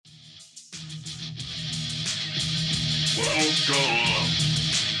Welcome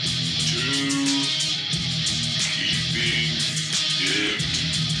to Keeping It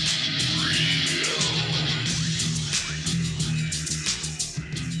Real.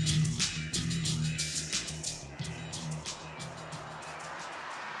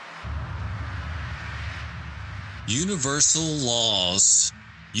 Universal laws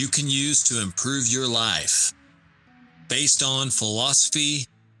you can use to improve your life, based on philosophy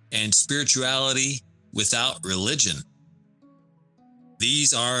and spirituality without religion.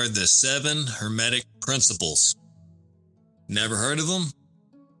 These are the 7 Hermetic principles. Never heard of them?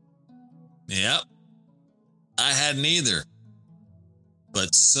 Yep, I hadn't either.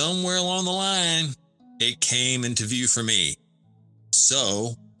 But somewhere along the line, it came into view for me.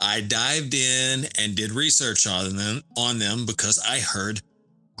 So I dived in and did research on them because I heard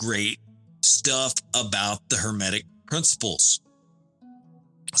great stuff about the Hermetic principles.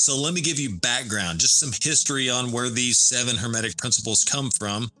 So let me give you background, just some history on where these 7 Hermetic principles come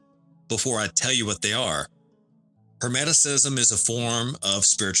from before I tell you what they are. Hermeticism is a form of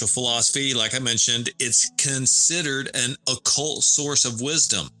spiritual philosophy. Like I mentioned, it's considered an occult source of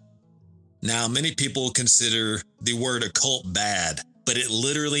wisdom. Now, many people consider the word occult bad, but it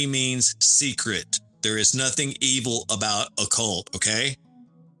literally means secret. There is nothing evil about occult, okay?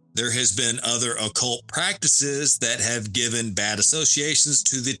 There has been other occult practices that have given bad associations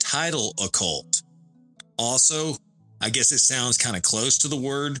to the title occult. Also, I guess it sounds kind of close to the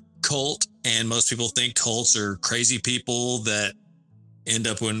word cult, and most people think cults are crazy people that end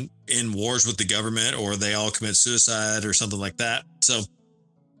up in wars with the government, or they all commit suicide or something like that. So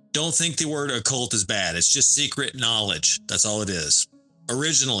don't think the word occult is bad. It's just secret knowledge. That's all it is.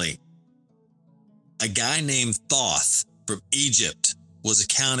 Originally, a guy named Thoth from Egypt was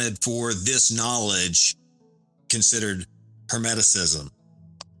accounted for this knowledge, considered Hermeticism.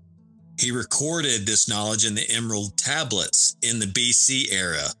 He recorded this knowledge in the Emerald Tablets in the BC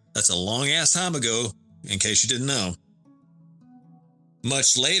era. That's a long ass time ago, in case you didn't know.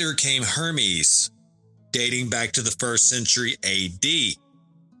 Much later came Hermes, dating back to the 1st century AD.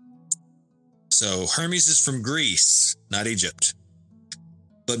 So Hermes is from Greece, not Egypt.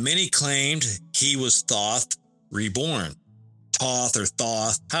 But many claimed he was Thoth reborn. Thoth or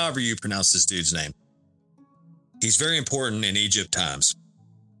Thoth, however you pronounce this dude's name. He's very important in Egypt times.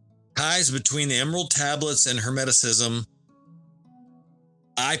 Ties between the Emerald Tablets and Hermeticism,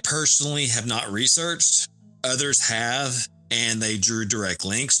 I personally have not researched. Others have, and they drew direct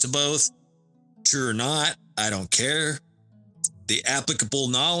links to both. True or not, I don't care. The applicable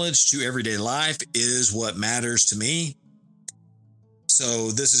knowledge to everyday life is what matters to me.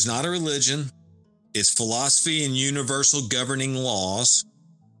 So this is not a religion. It's philosophy and universal governing laws,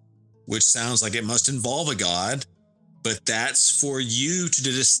 which sounds like it must involve a God, but that's for you to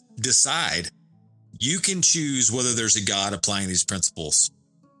decide. You can choose whether there's a God applying these principles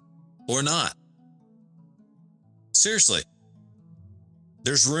or not. Seriously,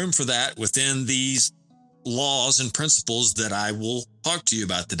 there's room for that within these laws and principles that I will talk to you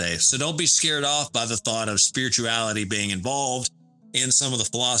about today. So don't be scared off by the thought of spirituality being involved in some of the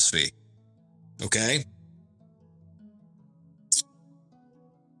philosophy. Okay?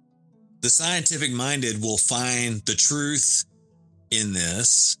 The scientific minded will find the truth in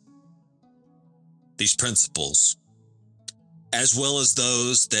these principles, as well as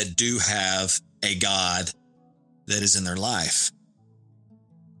those that do have a God that is in their life.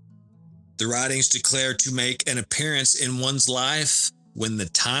 The writings declare to make an appearance in one's life when the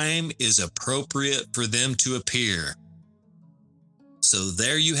time is appropriate for them to appear. So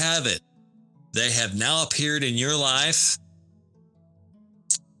there you have it. They have now appeared in your life,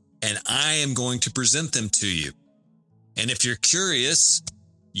 and I am going to present them to you. And if you're curious,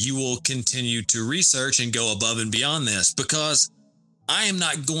 you will continue to research and go above and beyond this, because I am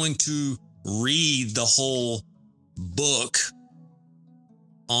not going to read the whole book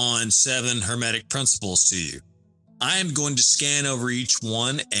on 7 Hermetic principles to you. I am going to scan over each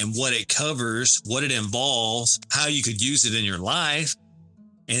one and what it covers, what it involves, how you could use it in your life.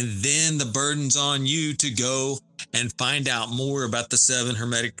 And then the burden's on you to go and find out more about the 7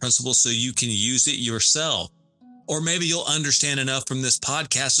 Hermetic principles so you can use it yourself. Or maybe you'll understand enough from this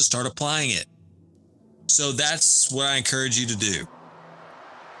podcast to start applying it. So that's what I encourage you to do.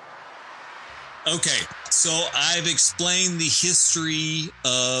 Okay, so I've explained the history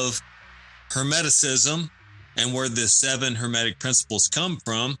of Hermeticism and where the 7 Hermetic principles come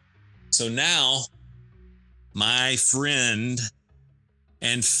from. So now, my friend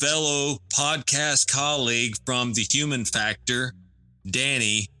and fellow podcast colleague from The Human Factor,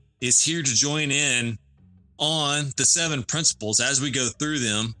 Danny, is here to join in on the 7 principles as we go through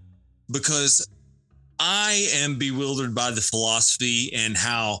them, because I am bewildered by the philosophy and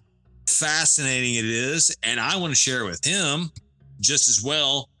how fascinating it is. And I want to share it with him just as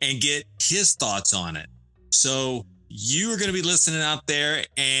well and get his thoughts on it. So you are going to be listening out there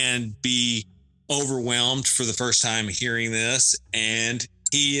and be overwhelmed for the first time hearing this. And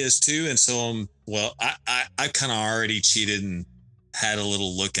he is too. And so, I kind of already cheated and had a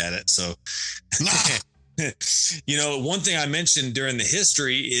little look at it. So, one thing I mentioned during the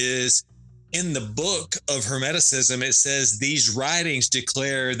history is in the book of Hermeticism, it says these writings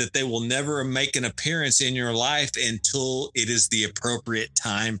declare that they will never make an appearance in your life until it is the appropriate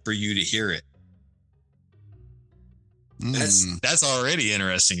time for you to hear it. That's already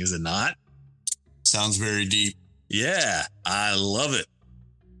interesting, is it not? Sounds very deep. Yeah, I love it.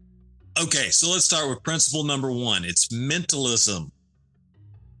 Okay, so let's start with principle number 1. It's mentalism.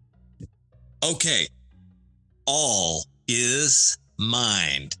 Okay, all is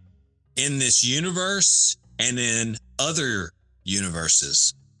mind in this universe and in other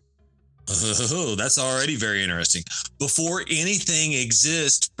universes. Oh, that's already very interesting. Before anything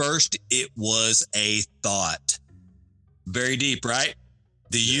exists, first it was a thought. Very deep, right?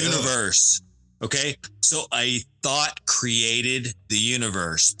 The universe. Okay, so a thought created the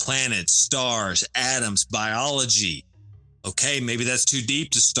universe, planets, stars, atoms, biology. Okay, maybe that's too deep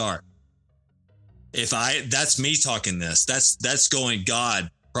to start. That's me talking this. That's going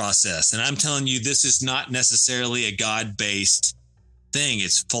God process. And I'm telling you, this is not necessarily a God-based thing.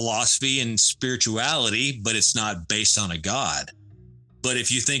 It's philosophy and spirituality, but it's not based on a God. But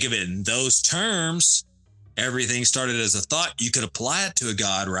if you think of it in those terms, everything started as a thought. You could apply it to a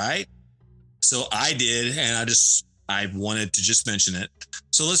God, right? So I did, and I wanted to just mention it.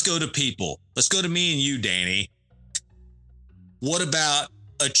 So let's go to people. Let's go to me and you, Danny. What about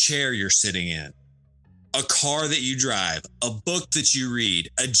a chair you're sitting in? A car that you drive? A book that you read?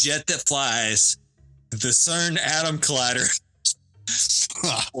 A jet that flies? The CERN atom collider?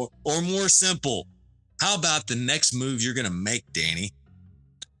 or more simple, how about the next move you're going to make, Danny?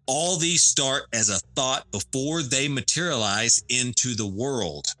 All these start as a thought before they materialize into the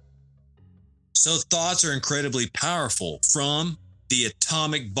world. So thoughts are incredibly powerful, from the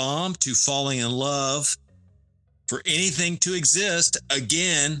atomic bomb to falling in love. For anything to exist,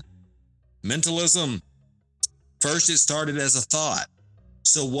 again, mentalism. First, it started as a thought.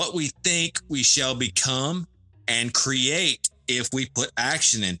 So what we think we shall become and create if we put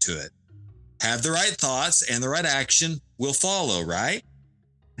action into it. Have the right thoughts and the right action will follow, right?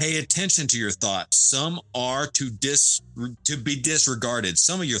 Pay attention to your thoughts. Some are to be disregarded.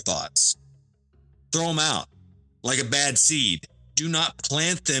 Some of your thoughts. Throw them out like a bad seed. Do not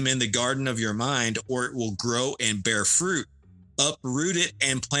plant them in the garden of your mind, or it will grow and bear fruit. Uproot it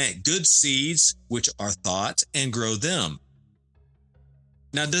and plant good seeds, which are thoughts, and grow them.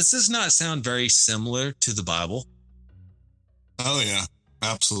 Now, does this not sound very similar to the Bible? Oh, yeah,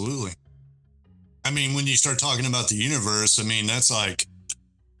 absolutely. I mean, when you start talking about the universe, I mean, that's like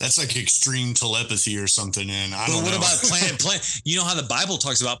extreme telepathy or something. And I don't know. What about plant? You know how the Bible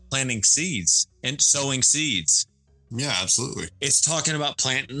talks about planting seeds and sowing seeds? Yeah, absolutely. It's talking about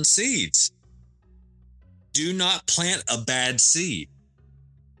planting seeds. Do not plant a bad seed,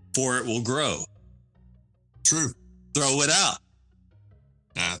 for it will grow. True. Throw it out.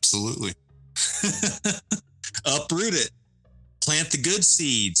 Absolutely. Uproot it. Plant the good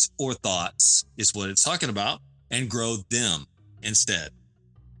seeds or thoughts is what it's talking about, and grow them instead.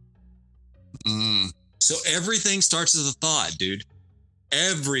 So everything starts as a thought, dude.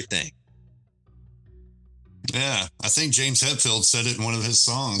 Everything. Yeah, I think James Hetfield said it in one of his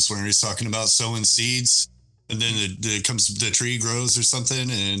songs where he's talking about sowing seeds, and then the tree grows or something,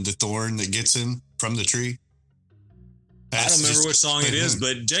 and the thorn that gets him from the tree. I don't remember which song it is,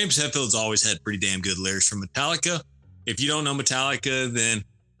 but James Hetfield's always had pretty damn good lyrics from Metallica. If you don't know Metallica, then,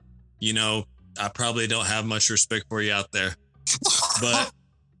 I probably don't have much respect for you out there. But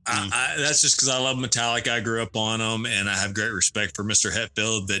that's just because I love Metallica. I grew up on them, and I have great respect for Mr.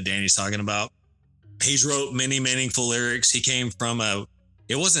 Hetfield that Danny's talking about. He's wrote many meaningful lyrics. He came from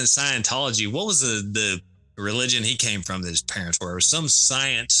it wasn't Scientology. What was the religion he came from that his parents were? It was some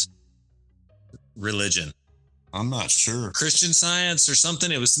science religion. I'm not sure. Christian Science or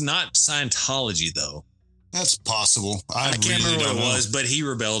something. It was not Scientology, though. That's possible. I can't really remember what don't it know. was, but he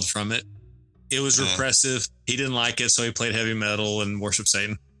rebelled from it. It was repressive. He didn't like it, so he played heavy metal and worshiped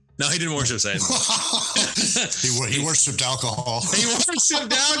Satan. No, he didn't worship Satan. He worshipped alcohol. He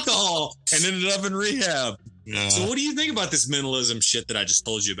worshipped alcohol and ended up in rehab. Yeah. So what do you think about this mentalism shit that I just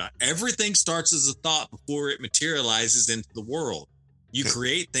told you about? Everything starts as a thought before it materializes into the world. You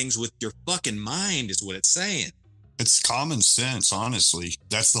create things with your fucking mind is what it's saying. It's common sense, honestly.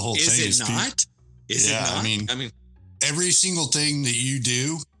 That's the whole thing. Is it not? Is it not? I mean, every single thing that you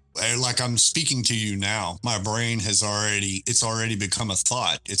do, like I'm speaking to you now, my brain it's already become a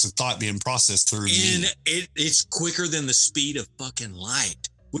thought. It's a thought being processed through me. It's quicker than the speed of fucking light.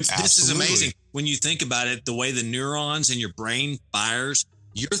 This is Absolutely. amazing. When you think about it, the way the neurons in your brain fires,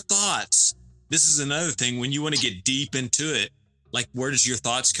 your thoughts. This is another thing when you want to get deep into it. Like, where does your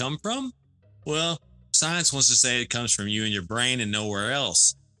thoughts come from? Well, science wants to say it comes from you and your brain and nowhere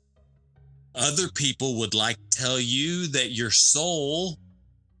else. Other people would like to tell you that your soul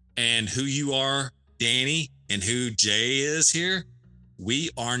and who you are, Danny, and who Jay is here, we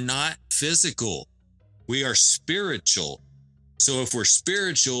are not physical. We are spiritual. So if we're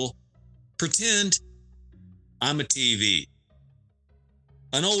spiritual, pretend I'm a TV.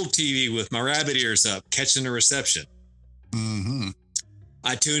 An old TV with my rabbit ears up, catching the reception. Mm-hmm.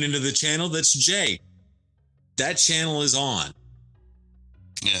 I tune into the channel that's Jay. That channel is on.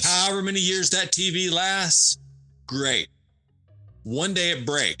 Yes. However many years that TV lasts, great. One day it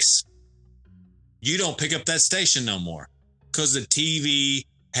breaks. You don't pick up that station no more because the TV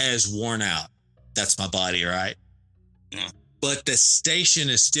has worn out. That's my body, right? Yeah. But the station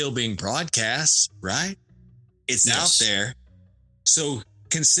is still being broadcast, right? It's out there. So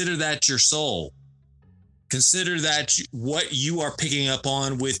consider that your soul. Consider that what you are picking up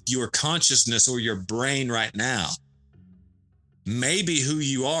on with your consciousness or your brain right now. Maybe who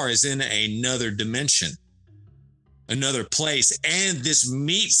you are is in another dimension, another place. And this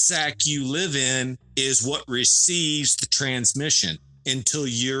meat sack you live in is what receives the transmission until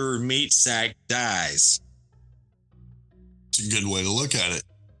your meat sack dies. It's a good way to look at it.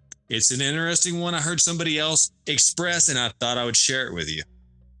 It's an interesting one. I heard somebody else express, and I thought I would share it with you.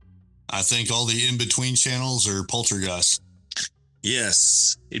 I think all the in-between channels are poltergeists.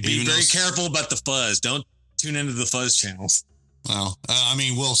 Yes. Be very careful about the fuzz. Don't tune into the fuzz channels. Well, I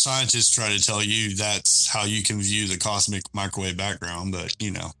mean, will scientists try to tell you that's how you can view the cosmic microwave background, but,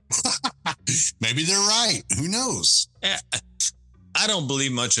 you know, maybe they're right. Who knows? I don't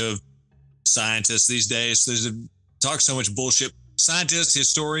believe much of scientists these days. Talk so much bullshit. Scientists,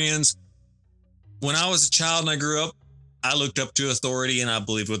 historians. When I was a child and I grew up, I looked up to authority and I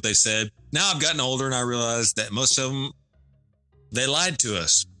believed what they said. Now I've gotten older and I realized that most of them, they lied to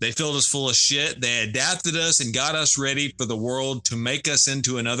us. They filled us full of shit. They adapted us and got us ready for the world to make us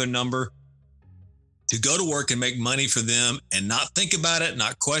into another number, to go to work and make money for them and not think about it,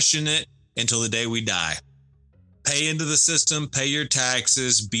 not question it until the day we die. Pay into the system, pay your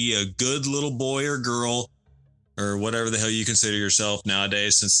taxes, be a good little boy or girl, or whatever the hell you consider yourself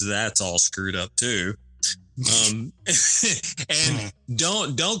nowadays, since that's all screwed up too. And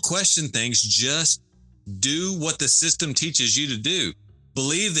don't question things. Just do what the system teaches you to do.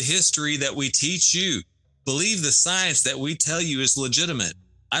 Believe the history that we teach you. Believe the science that we tell you is legitimate.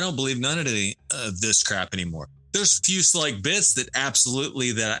 I don't believe none of this crap anymore. There's a few select bits that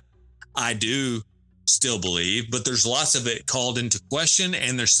absolutely that I do still believe, but there's lots of it called into question,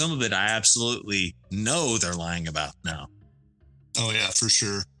 and there's some of it I absolutely know they're lying about now. Oh yeah, for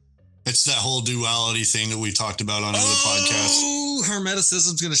sure. It's that whole duality thing that we talked about on other podcasts. Oh,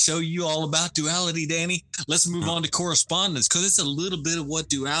 Hermeticism's going to show you all about duality, Danny. Let's move on to correspondence, because it's a little bit of what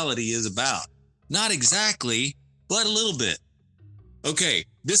duality is about. Not exactly, but a little bit. Okay,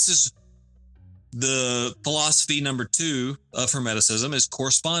 this is the philosophy number 2 of Hermeticism is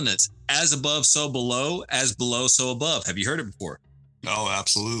correspondence. As above, so below. As below, so above. Have you heard it before? Oh,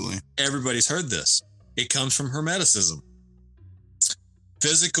 absolutely. Everybody's heard this. It comes from Hermeticism.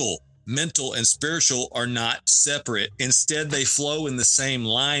 Physical, mental, and spiritual are not separate. Instead, they flow in the same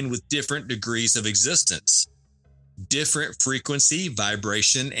line with different degrees of existence. Different frequency,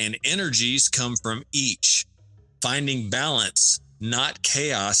 vibration, and energies come from each. Finding balance, not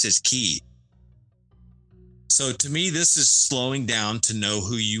chaos, is key. So to me, this is slowing down to know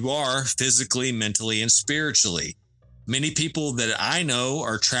who you are physically, mentally, and spiritually. Many people that I know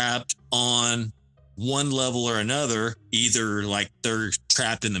are trapped on one level or another, either like they're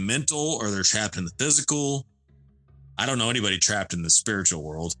trapped in the mental or they're trapped in the physical. I don't know anybody trapped in the spiritual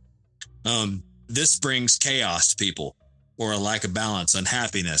world. This brings chaos to people, or a lack of balance,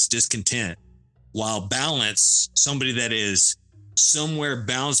 unhappiness, discontent. While balance, somebody that is somewhere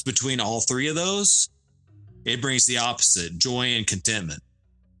balanced between all three of those, it brings the opposite, joy and contentment.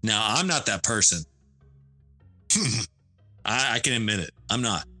 Now, I'm not that person. I can admit it. I'm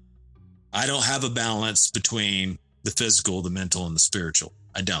not. I don't have a balance between the physical, the mental, and the spiritual.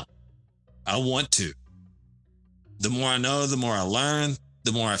 I don't. I want to. The more I know, the more I learn,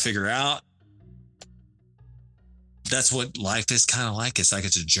 the more I figure out. That's what life is kind of like. It's like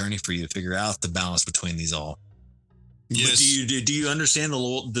it's a journey for you to figure out the balance between these all. Yes. But do you understand the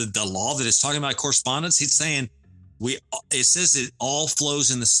law that is talking about correspondence? He's saying it says it all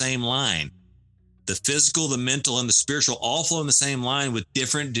flows in the same line. The physical, the mental, and the spiritual all flow in the same line with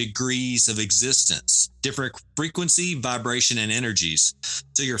different degrees of existence, different frequency, vibration, and energies.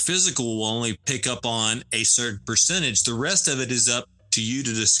 So your physical will only pick up on a certain percentage. The rest of it is up to you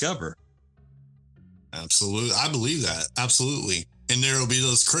to discover. Absolutely. I believe that. Absolutely. And there will be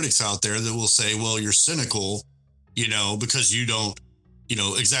those critics out there that will say, well, you're cynical, because you don't,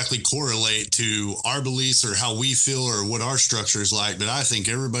 exactly correlate to our beliefs or how we feel or what our structure is like. But I think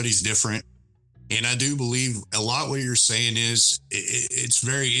everybody's different. And I do believe a lot what you're saying is it's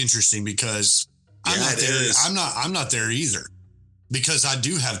very interesting because I'm not there. I'm not there either because I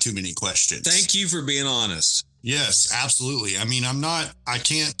do have too many questions. Thank you for being honest. Yes, absolutely. I mean, I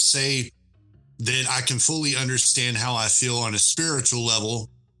can't say that I can fully understand how I feel on a spiritual level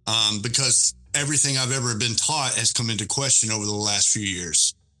because everything I've ever been taught has come into question over the last few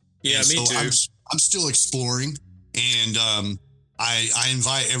years. Yeah, and me so too. I'm still exploring, and I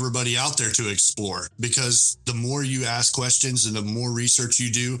invite everybody out there to explore because the more you ask questions and the more research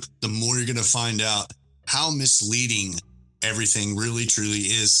you do, the more you're going to find out how misleading everything really truly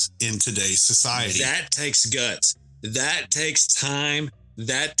is in today's society. That takes guts. That takes time.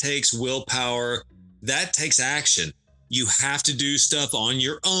 That takes willpower. That takes action. You have to do stuff on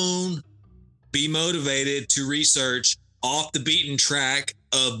your own. Be motivated to research off the beaten track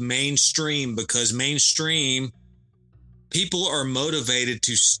of mainstream because mainstream people are motivated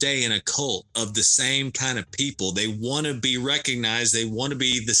to stay in a cult of the same kind of people. They want to be recognized. They want to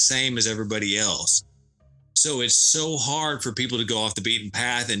be the same as everybody else. So it's so hard for people to go off the beaten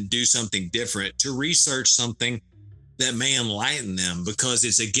path and do something different, to research something that may enlighten them because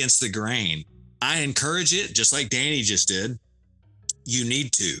it's against the grain. I encourage it, just like Danny just did. You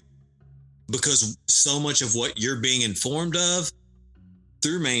need to, because so much of what you're being informed of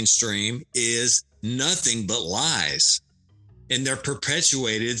through mainstream is nothing but lies. And they're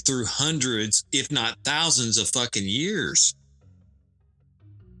perpetuated through hundreds, if not thousands of fucking years.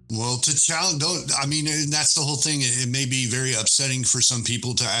 Well, and that's the whole thing. It may be very upsetting for some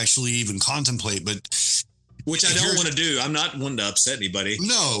people to actually even contemplate, but which I don't want to do. I'm not one to upset anybody.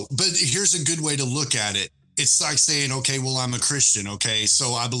 No, but here's a good way to look at it. It's like saying, okay, well, I'm a Christian. Okay,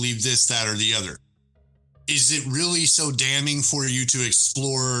 so I believe this, that, or the other. Is it really so damning for you to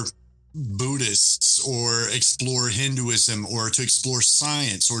explore Buddhists or explore Hinduism or to explore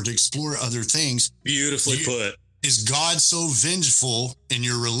science or to explore other things? Beautifully put. Is God so vengeful in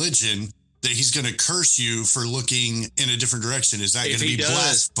your religion that he's going to curse you for looking in a different direction? Is that going to be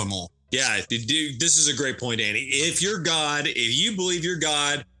blasphemous? Yeah, dude, this is a great point, Danny. If you believe your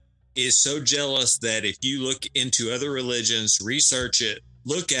God is so jealous that if you look into other religions, research it,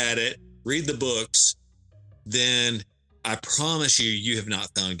 look at it, read the books, then I promise you have not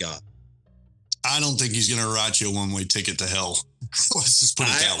found God. I don't think he's going to write you a one-way ticket to hell. Let's just put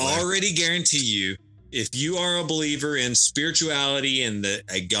it that way. I already guarantee you, if you are a believer in spirituality and that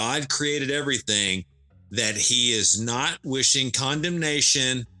a God created everything, that he is not wishing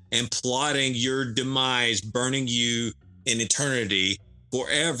condemnation and plotting your demise, burning you in eternity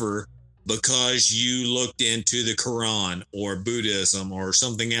forever because you looked into the Quran or Buddhism or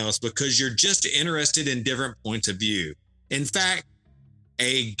something else, because you're just interested in different points of view. In fact,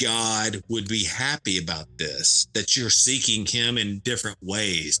 a God would be happy about this, that you're seeking him in different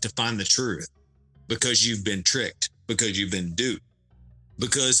ways to find the truth, because you've been tricked, because you've been duped,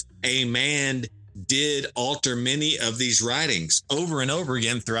 because a man did alter many of these writings over and over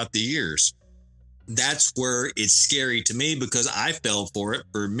again throughout the years. That's where it's scary to me, because I fell for it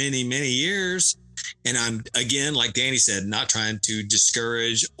for many, many years. And I'm, again, like Danny said, not trying to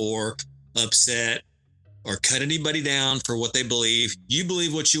discourage or upset or cut anybody down for what they believe. You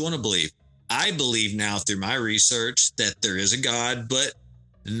believe what you want to believe. I believe now through my research that there is a God, but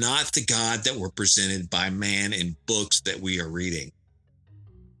not the God that were presented by man in books that we are reading.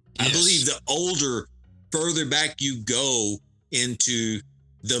 Yes. I believe the further back you go into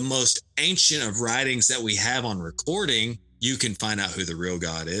the most ancient of writings that we have on recording, you can find out who the real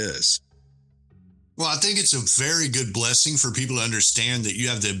God is. Well, I think it's a very good blessing for people to understand that you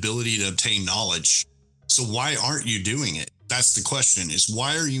have the ability to obtain knowledge. So why aren't you doing it? That's the question, is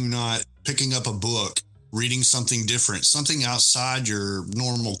why are you not picking up a book, reading something different, something outside your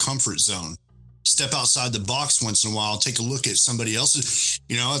normal comfort zone? Step outside the box once in a while, take a look at somebody else's.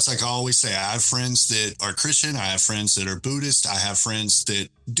 It's like I always say, I have friends that are Christian. I have friends that are Buddhist. I have friends that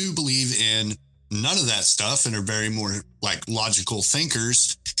do believe in none of that stuff and are very more like logical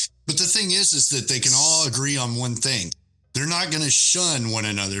thinkers. But the thing is that they can all agree on one thing. They're not going to shun one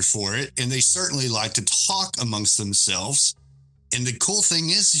another for it. And they certainly like to talk amongst themselves. And the cool thing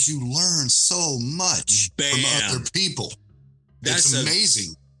is you learn so much from other people. That's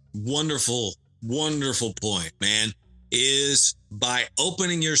amazing. Wonderful, wonderful point, man. Is by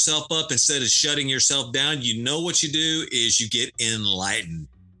opening yourself up instead of shutting yourself down, you know what you do is you get enlightened.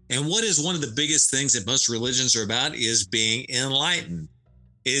 And what is one of the biggest things that most religions are about is being enlightened,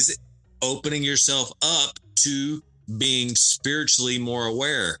 is opening yourself up to being spiritually more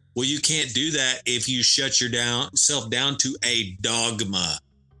aware. Well, you can't do that if you shut yourself down to a dogma,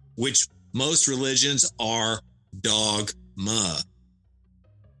 which most religions are dogma.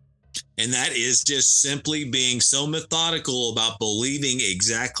 And that is just simply being so methodical about believing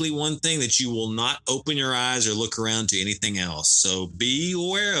exactly one thing that you will not open your eyes or look around to anything else. So be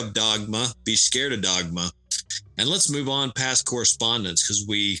aware of dogma, be scared of dogma. And let's move on past correspondence because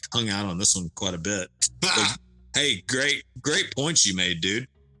we hung out on this one quite a bit. Hey, great points you made, dude.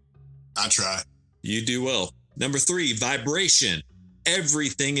 I try. You do well. Number 3, vibration.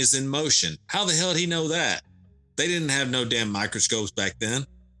 Everything is in motion. How the hell did he know that? They didn't have no damn microscopes back then.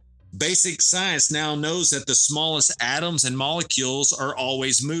 Basic science now knows that the smallest atoms and molecules are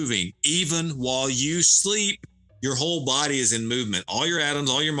always moving. Even while you sleep, your whole body is in movement. All your atoms,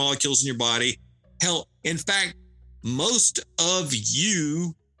 all your molecules in your body. Hell, in fact, most of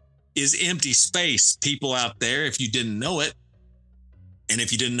you is empty space, people out there, if you didn't know it. And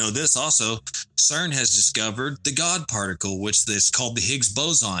if you didn't know this also, CERN has discovered the God particle, which is called the Higgs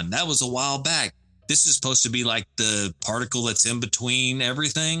boson. That was a while back. This is supposed to be like the particle that's in between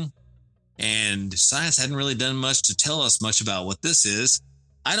everything. And science hadn't really done much to tell us much about what this is.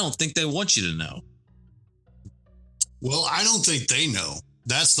 I don't think they want you to know. Well, I don't think they know.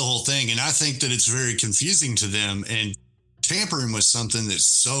 That's the whole thing. And I think that it's very confusing to them. And tampering with something that's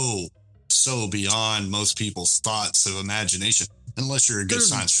so beyond most people's thoughts of imagination, unless you're a good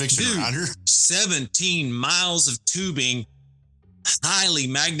science fiction writer. 17 miles of tubing, highly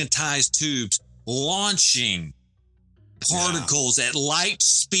magnetized tubes, launching particles at light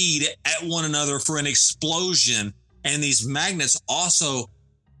speed at one another for an explosion. And these magnets also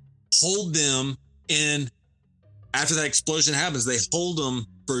hold them in, after that explosion happens, they hold them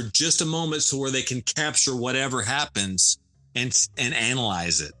for just a moment so where they can capture whatever happens and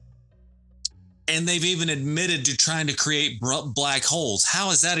analyze it. And they've even admitted to trying to create black holes.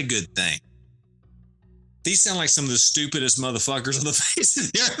 How is that a good thing? These sound like some of the stupidest motherfuckers on the face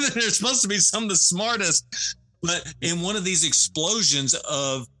of the earth. They're supposed to be some of the smartest. But in one of these explosions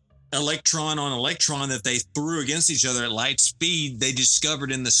of electron on electron that they threw against each other at light speed, they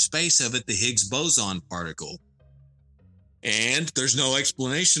discovered in the space of it the Higgs boson particle. And there's no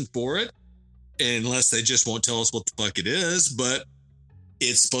explanation for it unless they just won't tell us what the fuck it is. But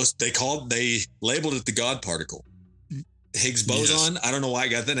it's supposed, they labeled it the God particle. Higgs boson. Yes. I don't know why I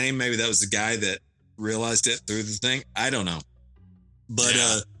got the name. Maybe that was the guy that realized it through the thing. I don't know. But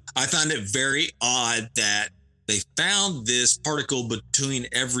I found it very odd that they found this particle between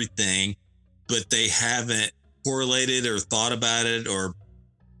everything, but they haven't correlated or thought about it or,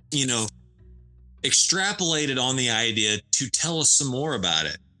 extrapolated on the idea to tell us some more about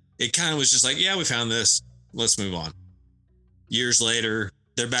it. It kind of was just like, yeah, we found this. Let's move on. Years later,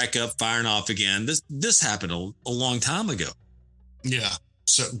 they're back up firing off again. This happened a long time ago. Yeah.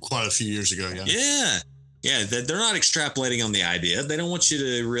 So quite a few years ago. Yeah. Yeah. They're not extrapolating on the idea. They don't want you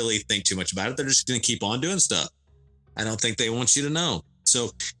to really think too much about it. They're just going to keep on doing stuff. I don't think they want you to know. So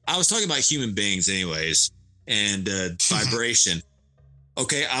I was talking about human beings anyways, and vibration.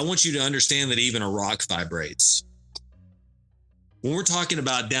 Okay. I want you to understand that even a rock vibrates. When we're talking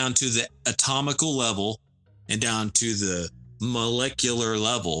about down to the atomical level and down to the molecular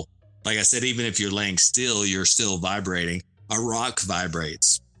level, like I said, even if you're laying still, you're still vibrating. A rock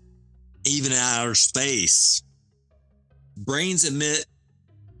vibrates. Even in outer space, brains emit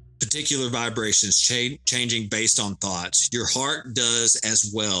particular vibrations, changing based on thoughts. Your heart does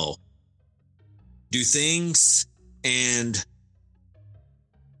as well. Do things, and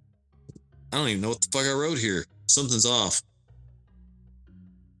I don't even know what the fuck I wrote here. Something's off.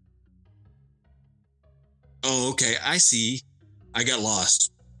 Oh, okay. I see. I got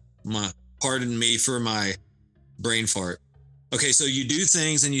lost. Pardon me for my brain fart. Okay, so you do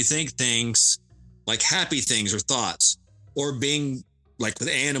things and you think things like happy things or thoughts, or being like with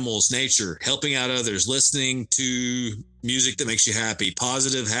animals, nature, helping out others, listening to music that makes you happy,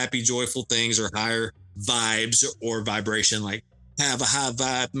 positive, happy, joyful things, or higher vibes or vibration, like have a high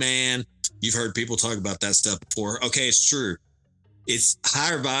vibe, man. You've heard people talk about that stuff before. Okay, it's true. It's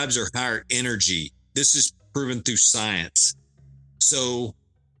higher vibes or higher energy. This is proven through science. So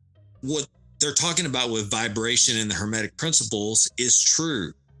what they're talking about with vibration in the Hermetic principles is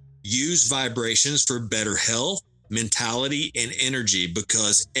true. Use vibrations for better health, mentality, and energy,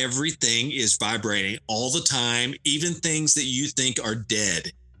 because everything is vibrating all the time, even things that you think are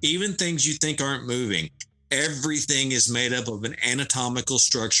dead, even things you think aren't moving. Everything is made up of an anatomical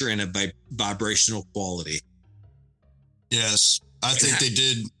structure and a vibrational quality. Yes. I think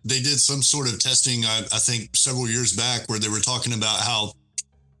they did some sort of testing, I think several years back, where they were talking about how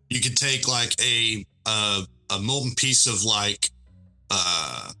you could take like a molten piece of like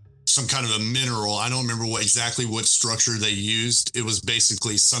some kind of a mineral. I don't remember exactly what structure they used. It was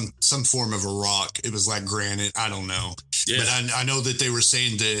basically some form of a rock. It was like granite. I don't know. Yeah. But I know that they were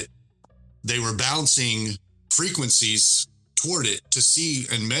saying that they were bouncing frequencies toward it to see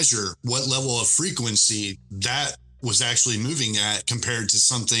and measure what level of frequency that was actually moving at compared to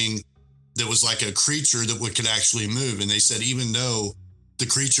something that was like a creature that could actually move. And they said, even though the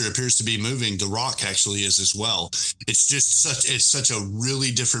creature appears to be moving, the rock actually is as well. It's just such a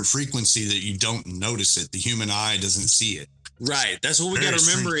really different frequency that you don't notice it. The human eye doesn't see it. Right. That's what we got to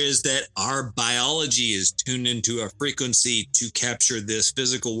remember, is that our biology is tuned into a frequency to capture this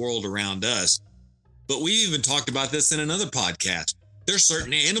physical world around us. But we even talked about this in another podcast. There's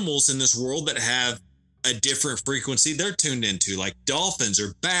certain animals in this world that have a different frequency they're tuned into, like dolphins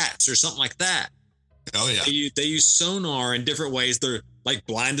or bats or something like that. Oh, yeah. They use sonar in different ways. They're like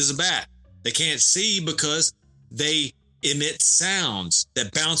blind as a bat. They can't see because they emit sounds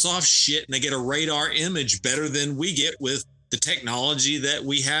that bounce off shit, and they get a radar image better than we get with the technology that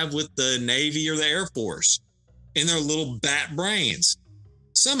we have with the Navy or the Air Force in their little bat brains.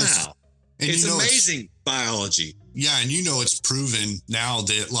 Somehow. It's amazing biology. Yeah, and it's proven now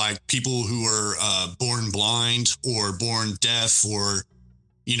that like people who are born blind or born deaf or,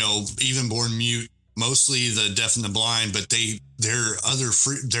 even born mute, mostly the deaf and the blind, but their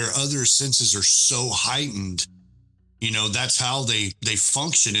other senses are so heightened. That's how they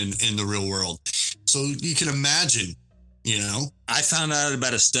function in the real world. So you can imagine, I found out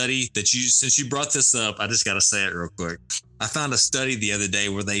about a study that since you brought this up, I just got to say it real quick. I found a study the other day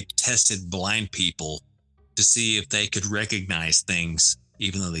where they tested blind people to see if they could recognize things,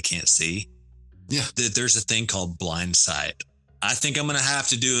 even though they can't see. Yeah. There's a thing called blind sight. I think I'm going to have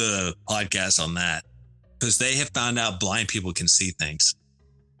to do a podcast on that, because they have found out blind people can see things.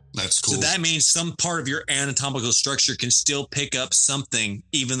 That's cool. So that means some part of your anatomical structure can still pick up something,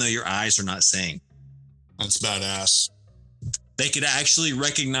 even though your eyes are not seeing. That's badass. They could actually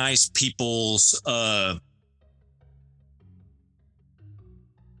recognize people's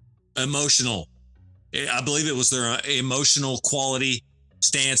emotional. I believe it was their emotional quality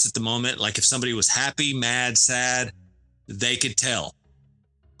stance at the moment. Like if somebody was happy, mad, sad, they could tell.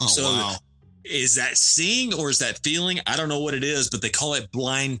 Oh, so wow. Is that seeing or is that feeling? I don't know what it is, but they call it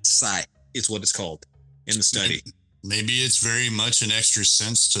blind sight. It's what it's called in the study. Maybe it's very much an extra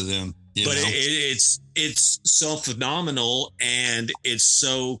sense to them. It's so phenomenal, and it's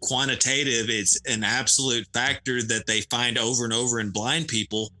so quantitative. It's an absolute factor that they find over and over in blind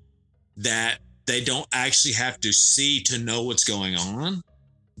people, that they don't actually have to see to know what's going on.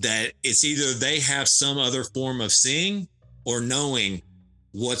 That it's either they have some other form of seeing or knowing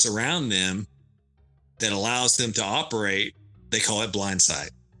what's around them that allows them to operate. They call it blind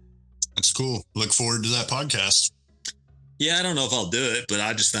sight. That's cool. Look forward to that podcast. Yeah, I don't know if I'll do it, but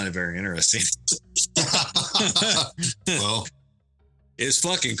I just found it very interesting. Well, it's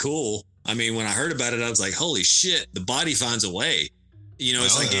fucking cool. I mean, when I heard about it, I was like, holy shit, the body finds a way.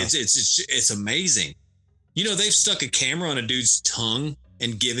 It's amazing. They've stuck a camera on a dude's tongue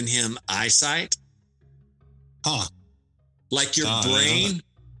and given him eyesight. Huh. Like your brain.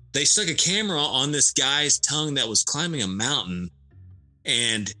 They stuck a camera on this guy's tongue that was climbing a mountain,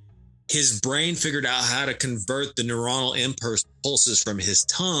 and his brain figured out how to convert the neuronal impulses from his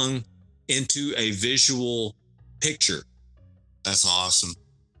tongue into a visual picture. That's awesome.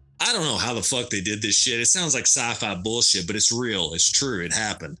 I don't know how the fuck they did this shit. It sounds like sci-fi bullshit, but it's real. It's true. It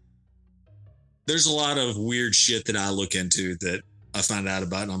happened. There's a lot of weird shit that I look into that I find out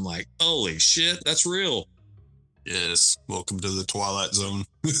about, and I'm like, holy shit, that's real. Yes. Welcome to the Twilight Zone.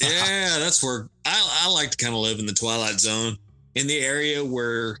 Yeah, that's where I like to kind of live in the Twilight Zone. In the area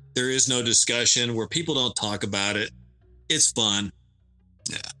where there is no discussion, where people don't talk about it. It's fun.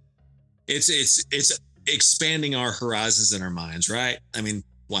 Yeah. It's expanding our horizons in our minds, right? I mean,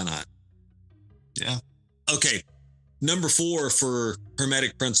 why not? Yeah. Okay. Number 4 for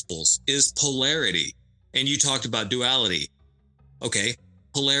Hermetic principles is polarity. And you talked about duality. Okay.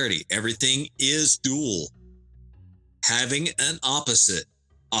 Polarity. Everything is dual. Having an opposite.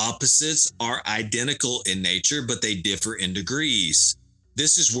 Opposites are identical in nature, but they differ in degrees.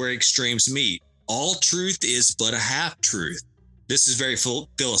 this is where extremes meet. All truth is but a half truth. This is very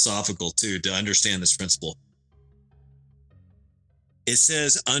philosophical, too, to understand this principle. It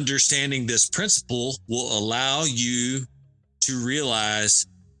says understanding this principle will allow you to realize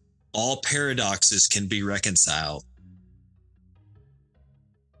all paradoxes can be reconciled.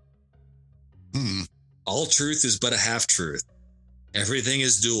 All truth is but a half truth. Everything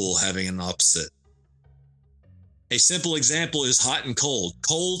is dual, having an opposite. A simple example is hot and cold.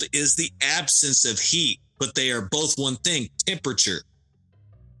 Cold is the absence of heat, but they are both one thing, temperature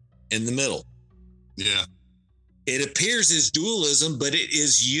in the middle. Yeah. It appears as dualism, but it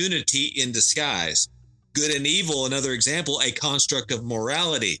is unity in disguise. Good and evil, another example, a construct of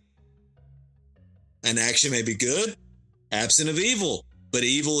morality. An action may be good, absent of evil, but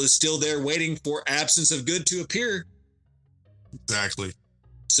evil is still there waiting for absence of good to appear. Exactly.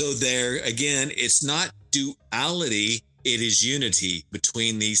 So there, again, it's not duality, it is unity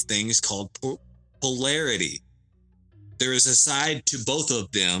between these things called polarity. There is a side to both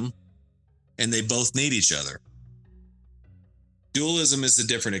of them, and they both need each other. Dualism is a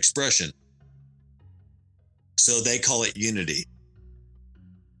different expression. So they call it unity.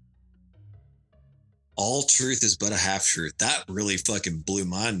 All truth is but a half truth. That really fucking blew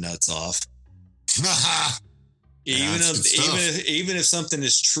my nuts off. Even if something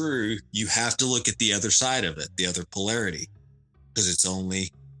is true, you have to look at the other side of it, the other polarity, because it's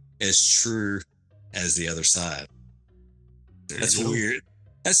only as true as the other side. That's weird.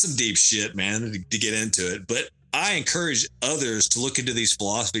 That's some deep shit, man, to get into it. But I encourage others to look into these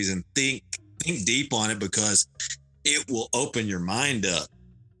philosophies and think deep on it, because it will open your mind up.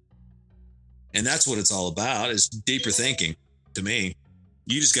 And that's what it's all about, is deeper thinking, to me.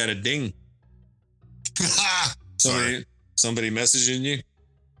 You just got a ding. Somebody messaging you?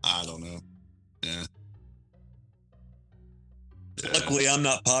 I don't know. Yeah. Luckily, I'm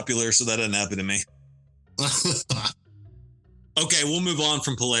not popular, so that doesn't happen to me. Okay, we'll move on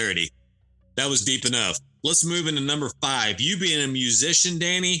from polarity. That was deep enough. Let's move into number 5. You being a musician,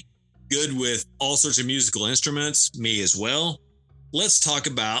 Danny, good with all sorts of musical instruments, me as well. Let's talk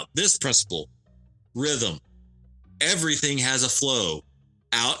about this principle. Rhythm. Everything has a flow.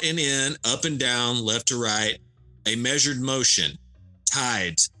 Out and in, up and down, left to right. A measured motion.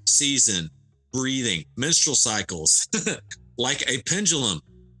 Tides, season, breathing, menstrual cycles. Like a pendulum.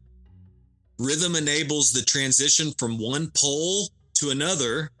 Rhythm enables the transition from one pole to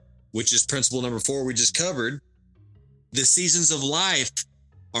another, which is principle number 4 we just covered. The seasons of life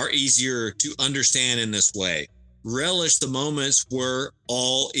are easier to understand in this way. Relish the moments where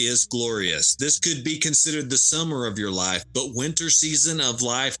all is glorious. This could be considered the summer of your life, but winter season of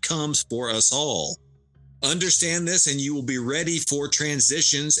life comes for us all. Understand this and you will be ready for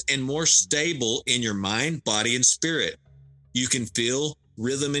transitions and more stable in your mind, body, and spirit. You can feel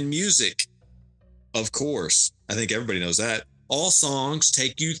rhythm in music. Of course, I think everybody knows that. All songs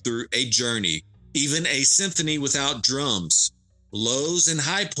take you through a journey, even a symphony without drums. Lows and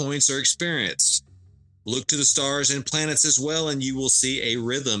high points are experienced. Look to the stars and planets as well, and you will see a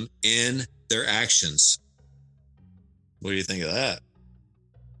rhythm in their actions. What do you think of that?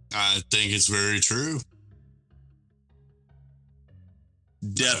 I think it's very true.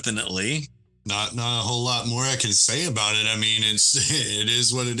 Definitely. Not a whole lot more I can say about it. I mean, it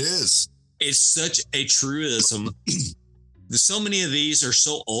is what it is. It's such a truism. So many of these are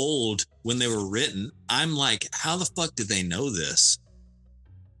so old when they were written. I'm like, how the fuck did they know this?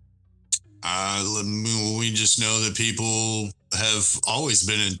 We just know that people have always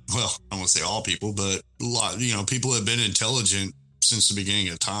been, well, I won't say all people, but a lot, people have been intelligent since the beginning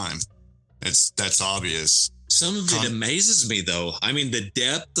of time. That's obvious. Some of it amazes me, though. I mean, the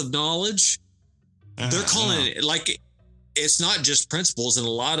depth of knowledge. They're calling it, like, it's not just principles. And a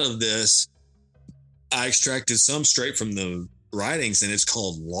lot of this, I extracted some straight from the writings, and it's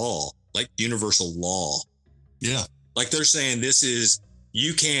called law, like universal law. Yeah. Like they're saying this is,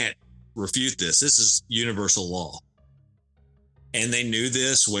 you can't refute this. This is universal law. And they knew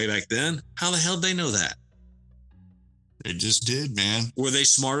this way back then. How the hell did they know that? They just did, man. Were they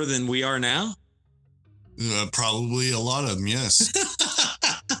smarter than we are now? Probably a lot of them, yes.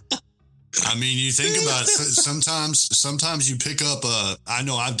 I mean, you think about it, sometimes you pick up I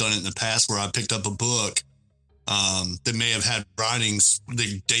know I've done it in the past where I picked up a book that may have had writings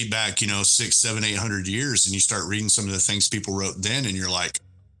that date back, 600, 700, 800 years. And you start reading some of the things people wrote then, and you're like,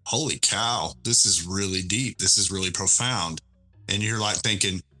 holy cow, this is really deep. This is really profound. And you're like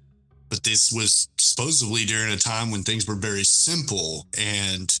thinking, but this was supposedly during a time when things were very simple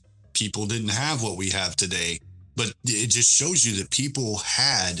and people didn't have what we have today. But it just shows you that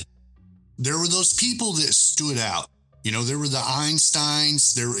there were those people that stood out. You know, there were the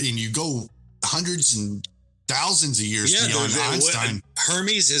Einsteins there, and you go hundreds and thousands of years beyond Einstein.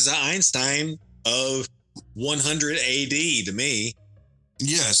 Hermes is an Einstein of 100 AD to me.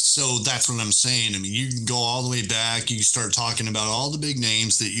 Yes, so that's what I'm saying. I mean, you can go all the way back. You start talking about all the big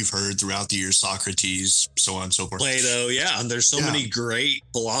names that you've heard throughout the years, Socrates, so on and so forth. Plato, yeah. And there's so many great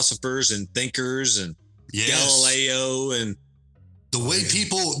philosophers and thinkers, and Galileo, and the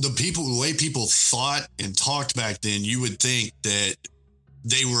way people thought and talked back then, you would think that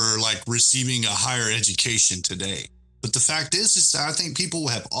they were like receiving a higher education today. But the fact is I think people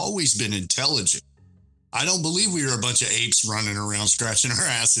have always been intelligent. I don't believe we were a bunch of apes running around scratching our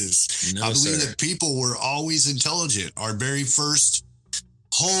asses. No, I believe sir. that people were always intelligent. Our very first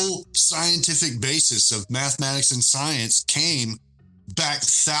whole scientific basis of mathematics and science came back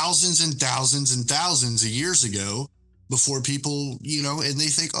thousands and thousands and thousands of years ago, before people, you know, and they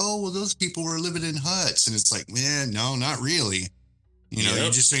think, oh, well, those people were living in huts. And it's like, man, no, not really. You know,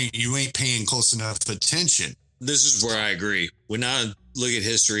 you ain't paying close enough attention. This is where I agree. When I look at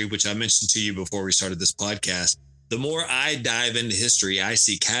history, which I mentioned to you before we started this podcast, the more I dive into history, I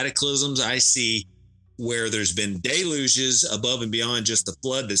see cataclysms. I see where there's been deluges above and beyond just the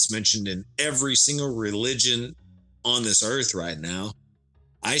flood that's mentioned in every single religion on this earth right now.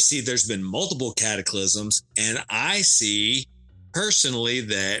 I see there's been multiple cataclysms, and I see personally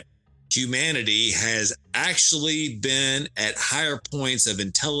that humanity has actually been at higher points of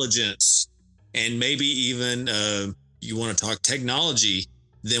intelligence and maybe even you want to talk technology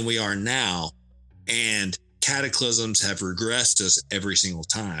than we are now. And cataclysms have regressed us every single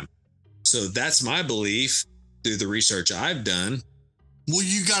time. So that's my belief through the research I've done. Well,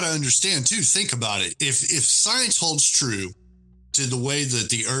 you got to understand too. Think about it. If science holds true to the way that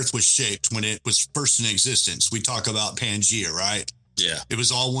the earth was shaped when it was first in existence, we talk about Pangea, right? Yeah. It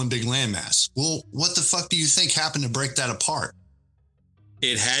was all one big landmass. Well, what the fuck do you think happened to break that apart?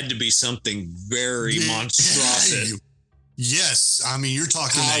 It had to be something very monstrous. Yes. I mean, you're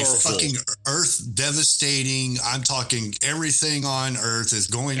talking a fucking earth devastating. I'm talking everything on earth is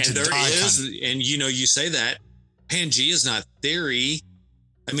going to die. And you know, you say that Pangea is not theory.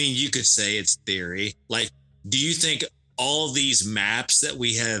 I mean, you could say it's theory. Like, do you think all these maps that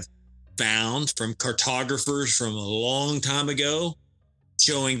we have found from cartographers from a long time ago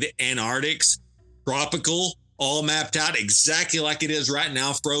showing the Antarctic's tropical, all mapped out exactly like it is right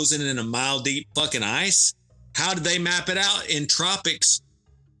now, frozen in a mile deep fucking ice? How did they map it out in tropics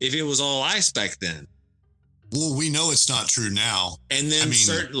if it was all ice back then? Well, we know it's not true now. And then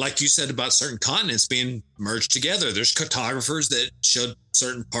certain, like you said about certain continents being merged together, there's cartographers that showed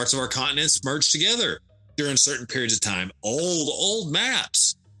certain parts of our continents merged together during certain periods of time. Old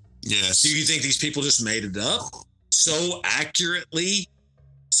maps. Yes. Do you think these people just made it up so accurately?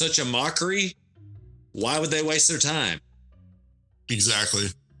 Such a mockery? Why would they waste their time? Exactly.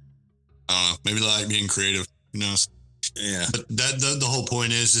 Maybe they like being creative. Who knows? Yeah. But the whole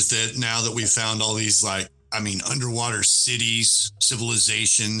point is that now that we found all these, underwater cities,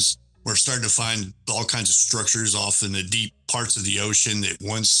 civilizations, we're starting to find all kinds of structures off in the deep parts of the ocean that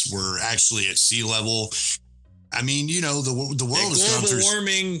once were actually at sea level. I mean, you know, the world has gone through global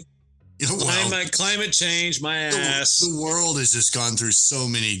warming. Climate change, my ass. The world has just gone through so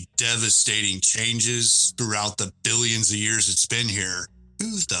many devastating changes throughout the billions of years it's been here.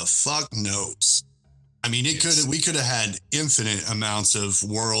 Who the fuck knows? I mean, we could have had infinite amounts of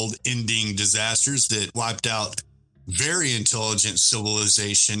world-ending disasters that wiped out very intelligent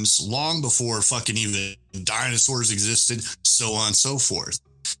civilizations long before fucking even dinosaurs existed, so on and so forth.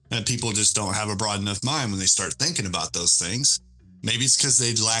 And people just don't have a broad enough mind when they start thinking about those things. Maybe it's because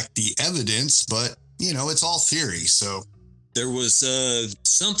they lack the evidence, but, you know, it's all theory. So there was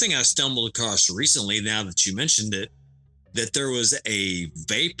something I stumbled across recently, now that you mentioned it, that there was a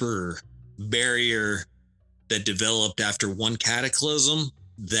vapor barrier that developed after one cataclysm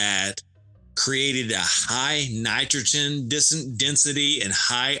that created a high nitrogen density and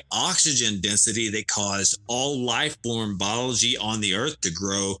high oxygen density that caused all life form biology on the earth to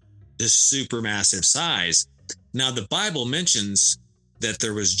grow to supermassive size. Now, the Bible mentions that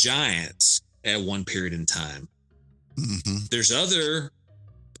there was giants at one period in time. Mm-hmm. There's other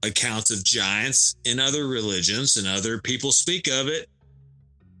accounts of giants in other religions, and other people speak of it.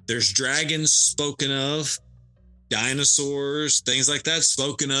 There's dragons spoken of, dinosaurs, things like that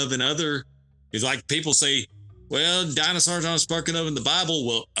spoken of in other. It's like people say, well, dinosaurs aren't spoken of in the Bible.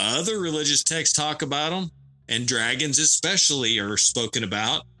 Well, other religious texts talk about them, and dragons especially are spoken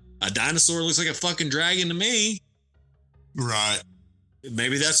about. A dinosaur looks like a fucking dragon to me. Right.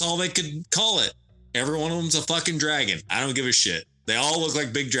 Maybe that's all they could call it. Every one of them's a fucking dragon. I don't give a shit. They all look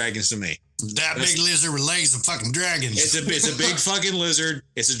like big dragons to me. That big lizard with legs of fucking dragons. It's a big fucking lizard.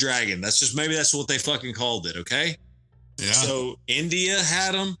 It's a dragon. Maybe that's what they fucking called it. Okay. Yeah. So India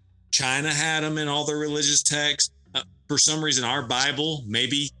had them. China had them in all their religious texts. For some reason, our Bible,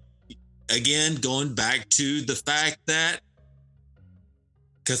 maybe again, going back to the fact that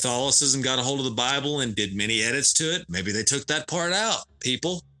Catholicism got a hold of the Bible and did many edits to it. Maybe they took that part out,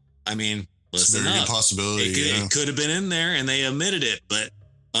 people. I mean, listen up. Good possibility. It could have been in there and they omitted it, but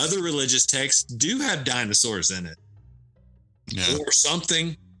other religious texts do have dinosaurs in it. Yeah. Or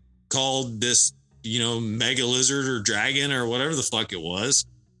something called this, mega lizard or dragon or whatever the fuck it was.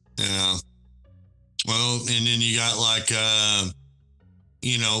 Yeah. Well, and then you got like,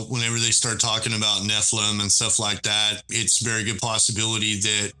 whenever they start talking about Nephilim and stuff like that, it's very good possibility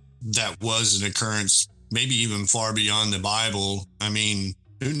that was an occurrence, maybe even far beyond the Bible. I mean,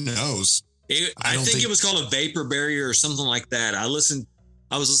 who knows? I think it was called a vapor barrier or something like that. I was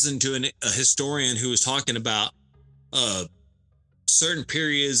listening to a historian who was talking about certain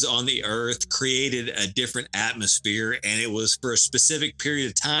periods on the earth created a different atmosphere, and it was for a specific period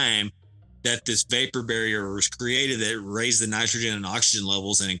of time that this vapor barrier was created that raised the nitrogen and oxygen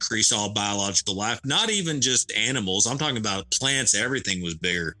levels and increased all biological life. Not even just animals. I'm talking about plants. Everything was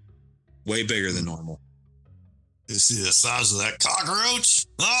bigger, way bigger than normal. You see the size of that cockroach?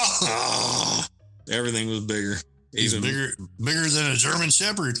 Oh, everything was bigger. Even bigger than a German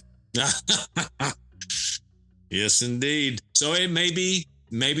Shepherd. Yes, indeed. So it maybe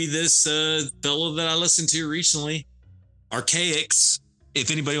this fellow that I listened to recently, Archaics. If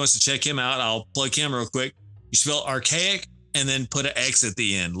anybody wants to check him out, I'll plug him real quick. You spell Archaic and then put an X at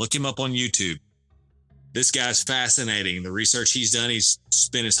the end. Look him up on YouTube. This guy's fascinating. The research he's done, he's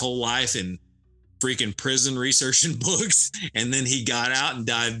spent his whole life in freaking prison researching books. And then he got out and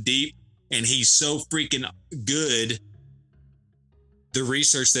dived deep. And he's so freaking good. The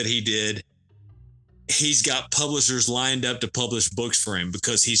research that he did, he's got publishers lined up to publish books for him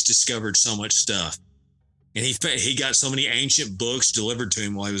because he's discovered so much stuff. And he got so many ancient books delivered to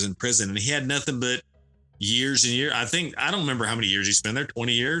him while he was in prison. And he had nothing but years and years. I don't remember how many years he spent there,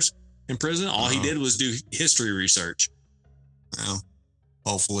 20 years in prison. All he did was do history research. Well,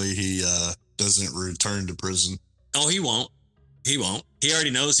 hopefully he doesn't return to prison. Oh, he won't. He won't. He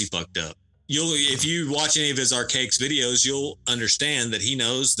already knows he fucked up. If you watch any of his Archaics videos, you'll understand that he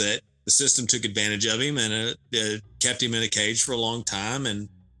knows that the system took advantage of him and kept him in a cage for a long time and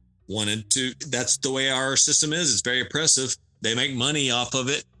wanted to. That's the way our system is. It's very oppressive. They make money off of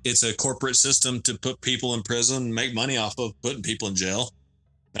it. It's a corporate system to put people in prison and make money off of putting people in jail.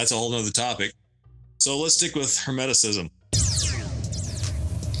 That's a whole nother topic. So let's stick with Hermeticism.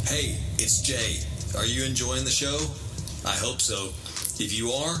 Hey, it's Jay. Are you enjoying the show? I hope so. If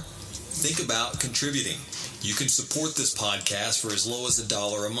you are, think about contributing. You can support this podcast for as low as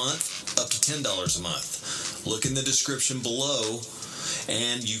 $1 a month, up to $10 a month. Look in the description below,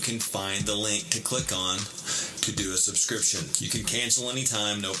 and you can find the link to click on to do a subscription. You can cancel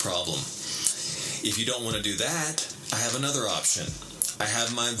anytime, no problem. If you don't want to do that, I have another option. I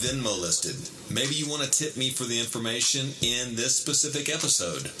have my Venmo listed. Maybe you want to tip me for the information in this specific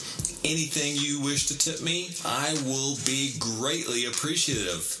episode. Anything you wish to tip me, I will be greatly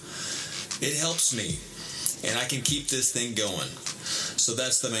appreciative. It helps me, and I can keep this thing going. So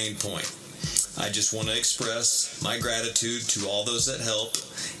that's the main point. I just want to express my gratitude to all those that help.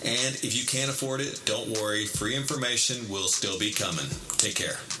 And if you can't afford it, don't worry. Free information will still be coming. Take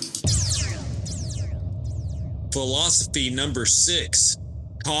care. Philosophy number 6,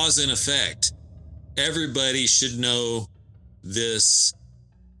 cause and effect. Everybody should know this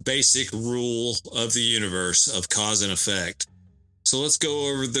basic rule of the universe of cause and effect. So let's go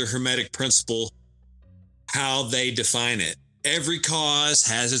over the Hermetic principle, how they define it. Every cause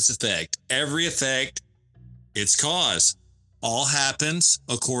has its effect. Every effect, its cause. All happens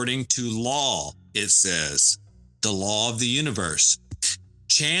according to law, it says. The law of the universe.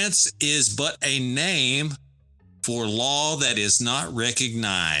 Chance is but a name for law that is not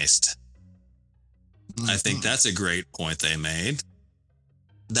recognized. I think that's a great point they made.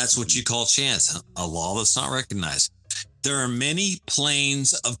 That's what you call chance, a law that's not recognized. There are many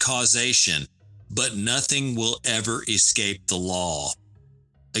planes of causation, but nothing will ever escape the law.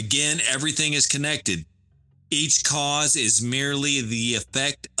 Again, everything is connected. Each cause is merely the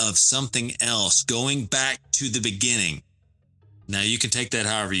effect of something else, going back to the beginning. Now, you can take that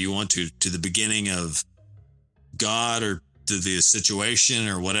however you want to the beginning of God or to the situation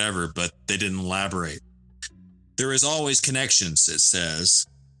or whatever, but they didn't elaborate. There is always connections, it says.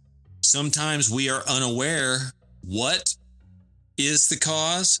 Sometimes we are unaware what is the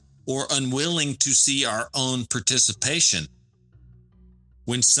cause or unwilling to see our own participation.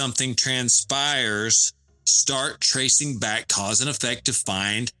 When something transpires, start tracing back cause and effect to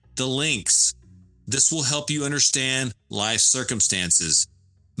find the links. This will help you understand life's circumstances,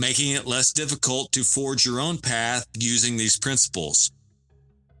 making it less difficult to forge your own path using these principles.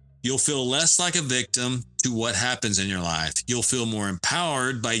 You'll feel less like a victim to what happens in your life. You'll feel more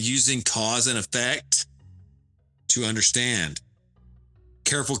empowered by using cause and effect to understand.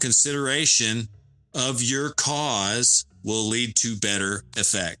 Careful consideration of your cause will lead to better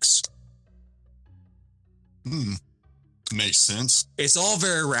effects. Makes sense. It's all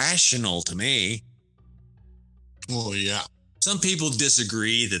very rational to me. Well, yeah. Some people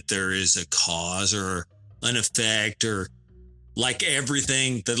disagree that there is a cause or an effect, or like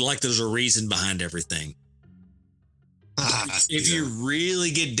everything, that like there's a reason behind everything. If you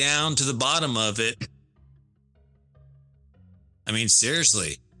really get down to the bottom of it, I mean,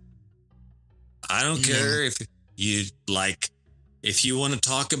 seriously, I don't care if you like, if you want to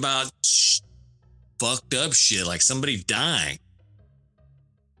talk about fucked up shit, like somebody dying.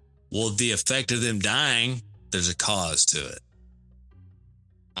 Well, the effect of them dying, there's a cause to it.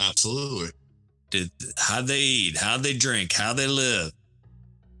 Absolutely. How'd they eat? How'd they drink? How'd they live?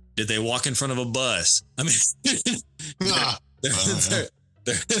 Did they walk in front of a bus? I mean,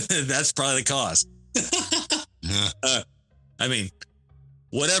 that's probably the cause. I mean,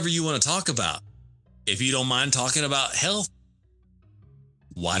 whatever you want to talk about. If you don't mind talking about health,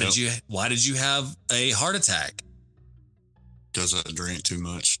 why did you have a heart attack? Because I drank too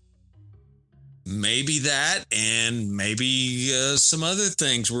much. Maybe that, and maybe some other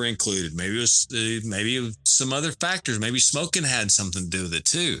things were included. Maybe it was some other factors. Maybe smoking had something to do with it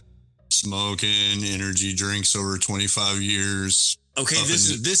too. Smoking, energy drinks over 25 years. Okay,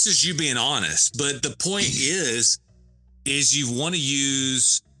 this is you being honest. But the point is you want to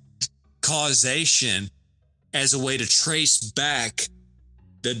use causation as a way to trace back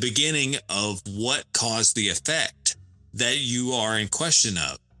the beginning of what caused the effect that you are in question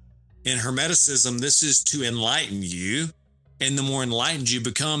of. In Hermeticism, this is to enlighten you. And the more enlightened you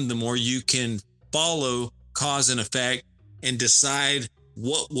become, the more you can follow cause and effect and decide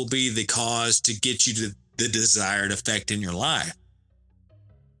what will be the cause to get you to the desired effect in your life.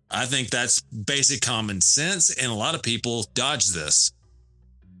 I think that's basic common sense, and a lot of people dodge this.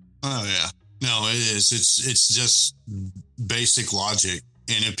 Oh, yeah. No, it is. It's just basic logic.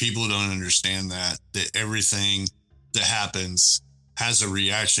 And if people don't understand that everything that happens has a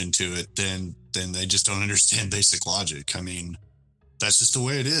reaction to it, then they just don't understand basic logic. I mean, that's just the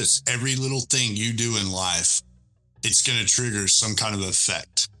way it is. Every little thing you do in life, it's going to trigger some kind of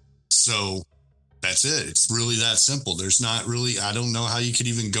effect. So that's it. It's really that simple. There's not really, I don't know how you could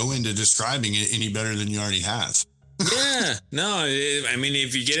even go into describing it any better than you already have. Yeah, no, I mean,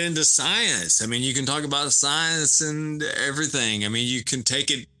 if you get into science, I mean, you can talk about science and everything. I mean, you can take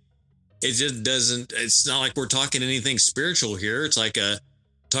it. It just doesn't, it's not like we're talking anything spiritual here. It's like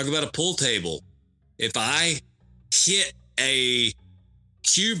talk about a pool table. If I hit a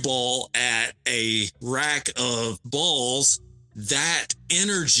cue ball at a rack of balls, that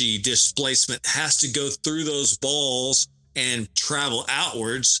energy displacement has to go through those balls and travel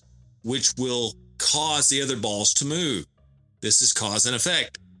outwards, which will cause the other balls to move. This is cause and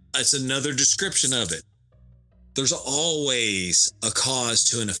effect. It's another description of it. There's always a cause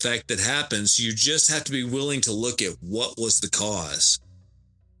to an effect that happens. You just have to be willing to look at what was the cause.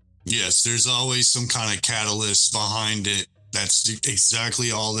 Yes, there's always some kind of catalyst behind it. That's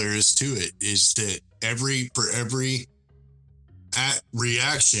exactly all there is to it, is that for every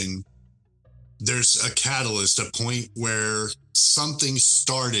reaction, there's a catalyst, a point where something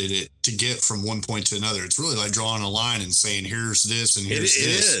started it to get from one point to another. It's really like drawing a line and saying, here's this and here's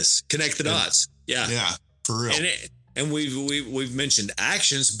this. It is. Connect the dots. Yeah. Yeah, for real. And we've mentioned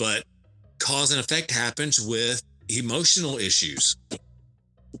actions, but cause and effect happens with emotional issues.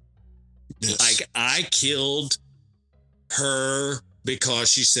 Yes. Like, I killed her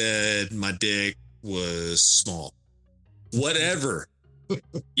because she said my dick was small. Whatever.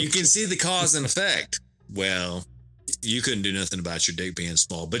 You can see the cause and effect. Well, you couldn't do nothing about your dick being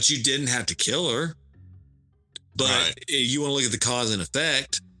small, but you didn't have to kill her. But right. You want to look at the cause and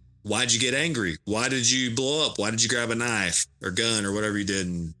effect. Why'd you get angry? Why did you blow up? Why did you grab a knife or gun or whatever you did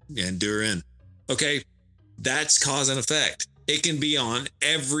and do her in? Okay, that's cause and effect. It can be on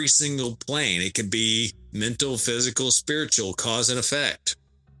every single plane. It can be mental, physical, spiritual, cause and effect.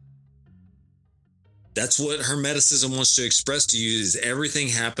 That's what Hermeticism wants to express to you, is everything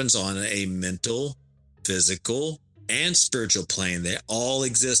happens on a mental, physical, and spiritual plane. They all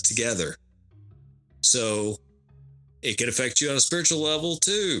exist together. So it can affect you on a spiritual level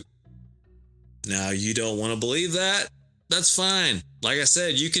too. Now, you don't want to believe that? that's fine. Like I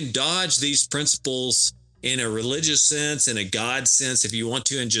said, you can dodge these principles in a religious sense, in a God sense, if you want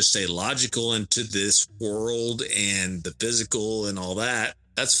to, and just stay logical into this world and the physical and all that.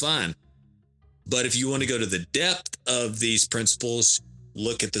 That's fine. But if you want to go to the depth of these principles,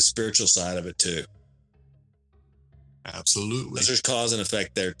 look at the spiritual side of it too. Absolutely. Because there's cause and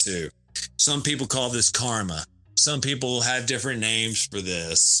effect there too. Some people call this karma. Some people have different names for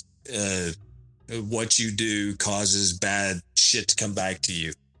this. What you do causes bad shit to come back to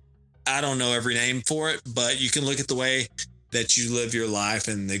you. I don't know every name for it, but you can look at the way that you live your life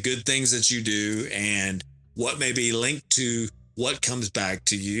and the good things that you do and what may be linked to what comes back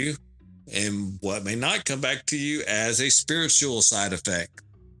to you and what may not come back to you as a spiritual side effect.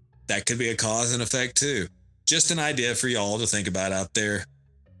 That could be a cause and effect too. Just an idea for y'all to think about out there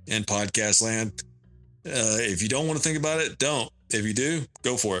in podcast land. If you don't want to think about it, don't. If you do,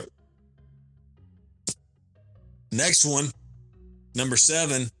 go for it. Next one, number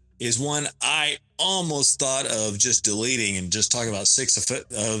 7, is one I almost thought of just deleting and just talking about 6 of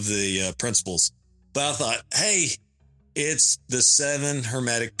the principles. But I thought, hey, it's the 7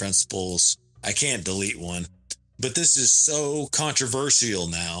 Hermetic principles. I can't delete one. But this is so controversial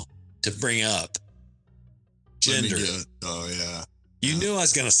now to bring up. Gender. Oh, yeah. You knew I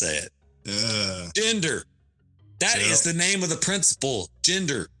was going to say it. Yeah. Gender. That is the name of the principle.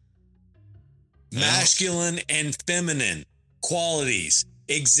 Gender. Yeah. Masculine and feminine qualities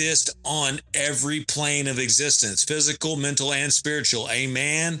exist on every plane of existence, physical, mental, and spiritual. A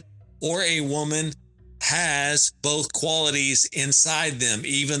man or a woman has both qualities inside them,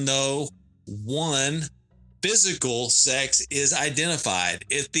 even though one physical sex is identified.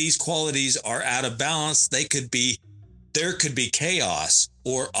 If these qualities are out of balance, there could be chaos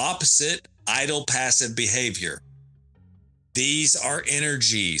or opposite idle passive behavior. These are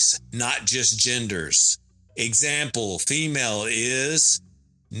energies, not just genders. Example, female is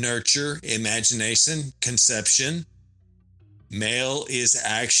nurture, imagination, conception. Male is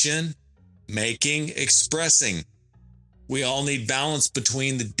action, making, expressing. We all need balance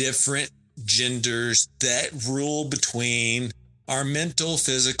between the different genders that rule between our mental,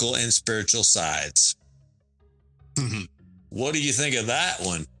 physical, and spiritual sides. What do you think of that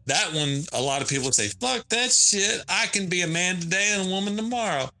one? That one, a lot of people say, fuck that shit. I can be a man today and a woman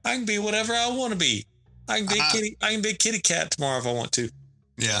tomorrow. I can be whatever I want to be. I can be a kitty cat tomorrow if I want to.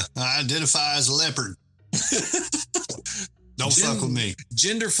 Yeah, I identify as a leopard. Don't fuck with me.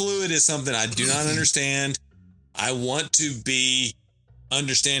 Gender fluid is something I do not understand. I want to be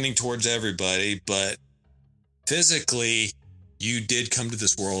understanding towards everybody, but physically, you did come to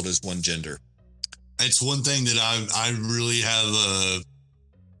this world as one gender. It's one thing that I really have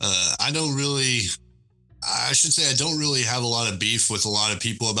I don't really have a lot of beef with a lot of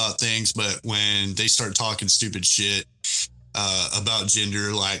people about things, but when they start talking stupid shit about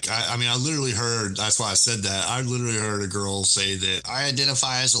gender, like, I literally heard, that's why I said that. I literally heard a girl say that I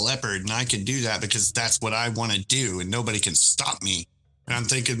identify as a leopard and I can do that because that's what I want to do and nobody can stop me. And I'm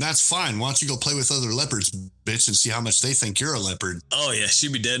thinking, that's fine. Why don't you go play with other leopards, bitch, and see how much they think you're a leopard? Oh, yeah.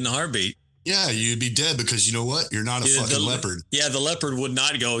 She'd be dead in a heartbeat. Yeah, you'd be dead because you know what? You're not a fucking leopard. Yeah, the leopard would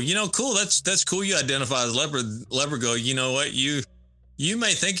not go, cool. That's cool. You identify as a leopard. Leopard go, you know what? You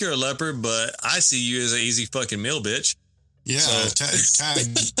may think you're a leopard, but I see you as an easy fucking meal, bitch. Yeah, so.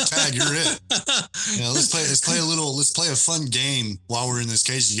 tag, you're it. Yeah, let's play a fun game while we're in this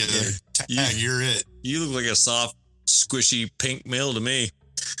case together. Tag, you're it. You look like a soft, squishy pink meal to me.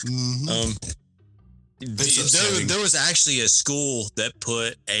 Mm-hmm. There was actually a school that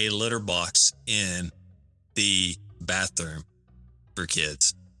put a litter box in the bathroom for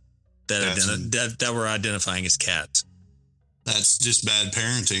kids that were identifying as cats. That's just bad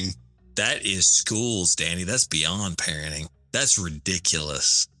parenting. That is schools, Danny. That's beyond parenting. That's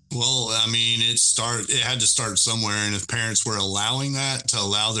ridiculous. Well, I mean, it had to start somewhere, and if parents were allowing that to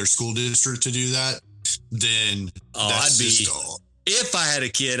allow their school district to do that, then if I had a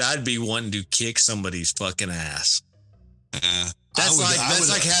kid, I'd be wanting to kick somebody's fucking ass. That's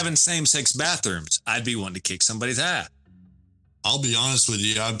like having same-sex bathrooms. I'd be wanting to kick somebody's ass. I'll be honest with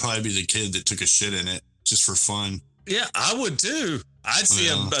you. I'd probably be the kid that took a shit in it just for fun. Yeah, I would too. I'd see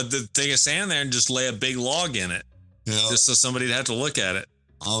the thing of sand there and just lay a big log in it. Yeah. Just so somebody'd have to look at it.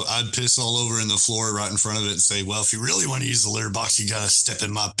 I'd piss all over in the floor right in front of it and say, well, if you really want to use the litter box, you got to step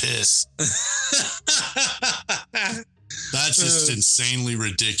in my piss. That's just insanely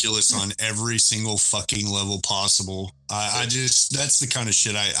ridiculous on every single fucking level possible. That's the kind of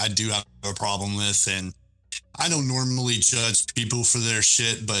shit I do have a problem with. And I don't normally judge people for their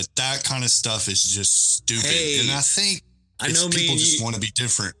shit, but that kind of stuff is just stupid. Hey, and I think people just want to be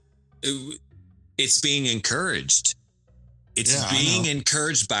different. It's being encouraged. It's Yeah, I being know.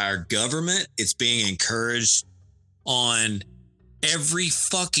 encouraged by our government. It's being encouraged on every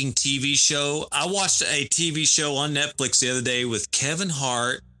fucking TV show. I watched a TV show on Netflix the other day with Kevin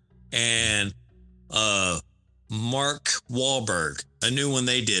Hart and Mark Wahlberg, a new one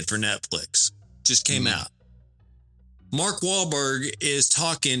they did for Netflix. Just came out. Mark Wahlberg is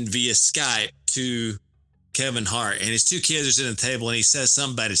talking via Skype to Kevin Hart, and his 2 kids are sitting at the table, and he says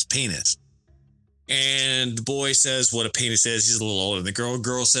something about his penis. And the boy says what a penis is. He's a little older than the girl.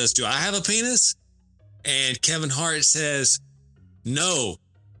 Girl says, "Do I have a penis?" And Kevin Hart says, "No."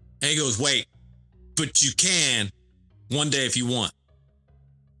 And he goes, "Wait, but you can one day if you want."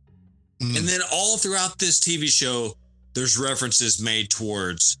 And then all throughout this TV show, there's references made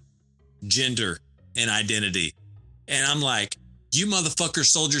towards gender and identity. And I'm like, you motherfuckers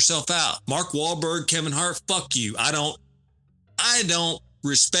sold yourself out. Mark Wahlberg, Kevin Hart, fuck you. I don't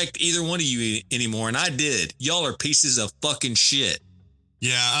respect either one of you anymore. And I did. Y'all are pieces of fucking shit.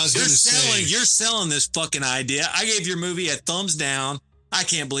 Yeah, I was going to say. You're selling this fucking idea. I gave your movie a thumbs down. I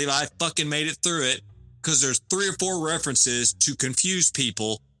can't believe I fucking made it through it because there's 3 or 4 references to confuse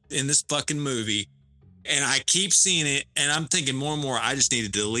people in this fucking movie. And I keep seeing it. And I'm thinking more and more, I just need to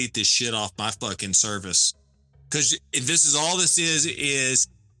delete this shit off my fucking service. Because this is all this is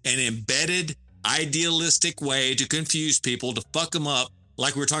an embedded, idealistic way to confuse people, to fuck them up.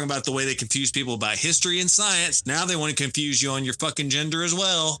 Like we were talking about the way they confuse people about history and science. Now they want to confuse you on your fucking gender as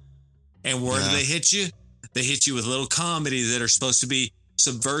well. And where do they hit you? They hit you with little comedies that are supposed to be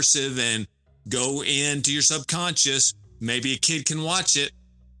subversive and go into your subconscious. Maybe a kid can watch it.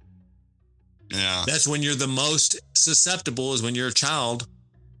 Yeah. That's when you're the most susceptible, is when you're a child.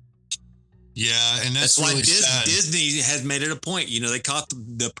 Yeah, and that's why really sad. Disney has made it a point. You know, they caught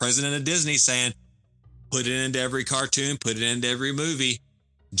the president of Disney saying, put it into every cartoon, put it into every movie.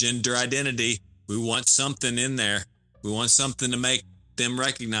 Gender identity. We want something in there. We want something to make them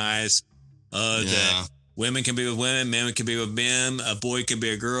recognize that women can be with women, men can be with men, a boy can be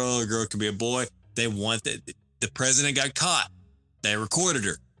a girl can be a boy. They want that. The president got caught. They recorded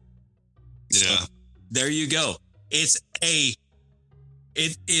her. Yeah. So, there you go.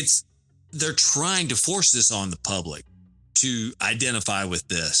 They're trying to force this on the public to identify with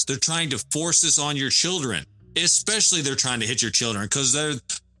this. They're trying to force this on your children. Especially they're trying to hit your children because they're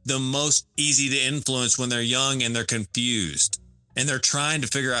the most easy to influence when they're young and they're confused. And they're trying to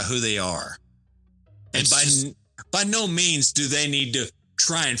figure out who they are. And by no means do they need to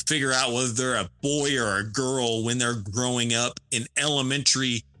try and figure out whether they're a boy or a girl when they're growing up in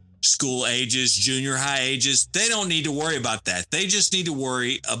elementary school ages, junior high ages. They don't need to worry about that. They just need to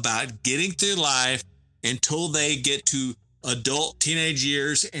worry about getting through life until they get to adult teenage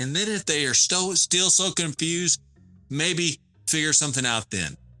years. And then if they are still so confused, maybe figure something out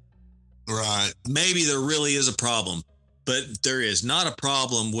then. Right. Maybe there really is a problem, but there is not a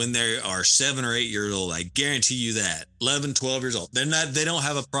problem when they are 7 or 8 years old. I guarantee you that. 11, 12 years old. They don't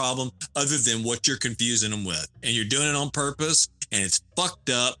have a problem other than what you're confusing them with. And you're doing it on purpose, and it's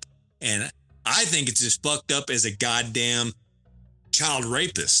fucked up. And I think it's as fucked up as a goddamn child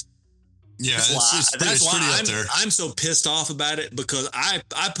rapist. Yeah, it's pretty up there. I'm so pissed off about it because I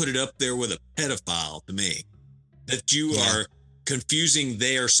put it up there with a pedophile to me. That you are confusing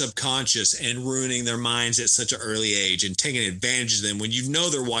their subconscious and ruining their minds at such an early age and taking advantage of them when you know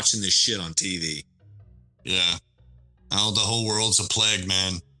they're watching this shit on TV. Yeah. Oh, the whole world's a plague,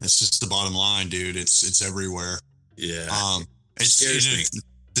 man. That's just the bottom line, dude. It's everywhere. Yeah.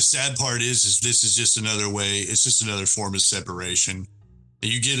 The sad part is this is just another way. It's just another form of separation.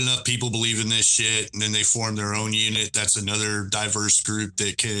 You get enough people believing this shit, and then they form their own unit. That's another diverse group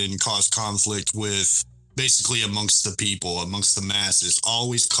that can cause conflict with basically amongst the people, amongst the masses,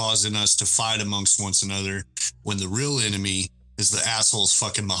 always causing us to fight amongst one another when the real enemy is the assholes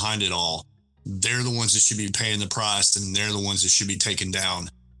fucking behind it all. They're the ones that should be paying the price, and they're the ones that should be taken down.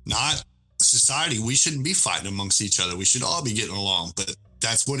 Not society. We shouldn't be fighting amongst each other. We should all be getting along, but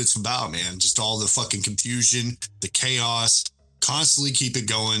that's what it's about, man. Just all the fucking confusion, the chaos, constantly keep it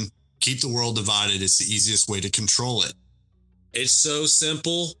going, keep the world divided. It's the easiest way to control it. It's so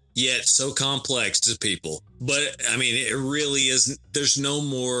simple, yet so complex to people. But I mean, it really isn't. There's no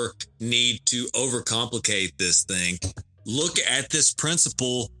more need to overcomplicate this thing. Look at this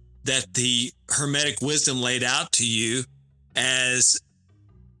principle that the Hermetic wisdom laid out to you as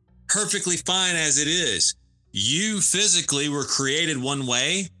perfectly fine as it is. You physically were created one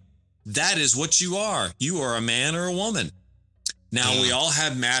way. That is what you are. You are a man or a woman. Now, we all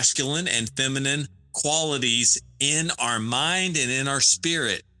have masculine and feminine qualities in our mind and in our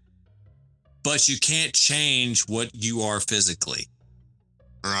spirit, but you can't change what you are physically.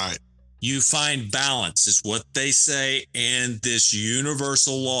 Right. You find balance, is what they say in this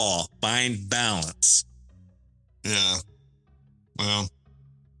universal law. Find balance. Yeah. Well,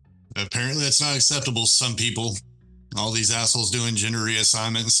 apparently that's not acceptable to some people. All these assholes doing gender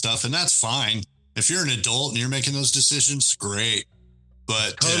reassignment and stuff, and that's fine. If you're an adult and you're making those decisions, great.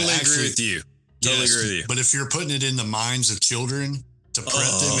 But totally agree with you. Totally agree with you. But if you're putting it in the minds of children to prep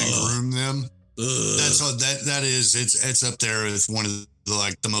them and groom them, that's what that is. It's up there with one of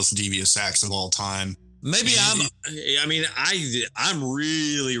the most devious acts of all time. Maybe I'm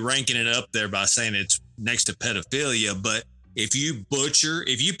really ranking it up there by saying it's next to pedophilia, but if you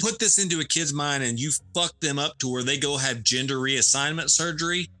put this into a kid's mind and you fuck them up to where they go have gender reassignment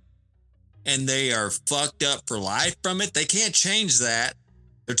surgery and they are fucked up for life from it, they can't change that.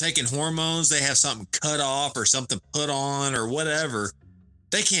 They're taking hormones, they have something cut off or something put on or whatever.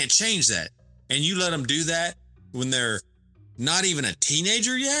 They can't change that. And you let them do that when they're not even a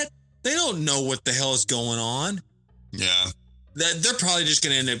teenager yet? They don't know what the hell is going on. Yeah. They're probably just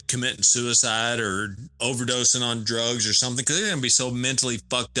going to end up committing suicide or overdosing on drugs or something because they're going to be so mentally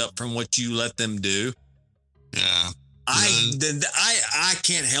fucked up from what you let them do. Yeah. I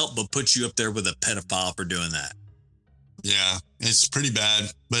can't help but put you up there with a pedophile for doing that. Yeah, it's pretty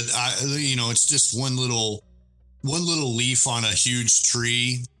bad. But it's just one little leaf on a huge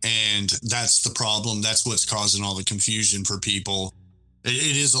tree, and that's the problem. That's what's causing all the confusion for people.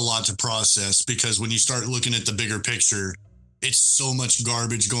 It is a lot to process because when you start looking at the bigger picture, it's so much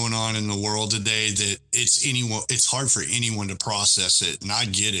garbage going on in the world today that it's hard for anyone to process it. And I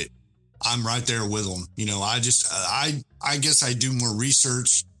get it. I'm right there with them. I guess I do more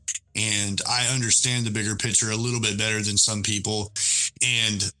research and I understand the bigger picture a little bit better than some people.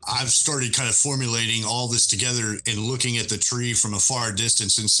 And I've started kind of formulating all this together and looking at the tree from a far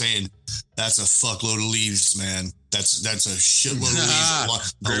distance and saying, that's a fuckload of leaves, man. That's a shitload of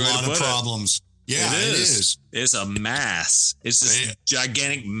leaves, a lot of problems. Yeah, it is. It's a mass. It's this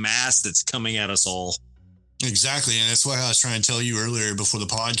gigantic mass that's coming at us all. Exactly. And that's why I was trying to tell you earlier before the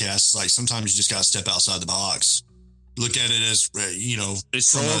podcast. It's like sometimes you just got to step outside the box. Look at it as, it's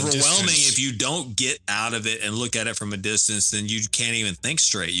so overwhelming. If you don't get out of it and look at it from a distance, then you can't even think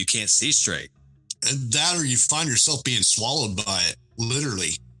straight. You can't see straight. That or you find yourself being swallowed by it,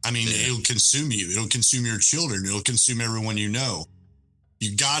 literally. I mean, It'll consume you. It'll consume your children. It'll consume everyone you know.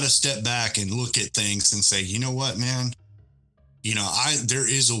 You got to step back and look at things and say, you know what, man? There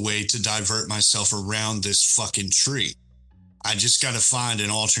is a way to divert myself around this fucking tree. I just got to find an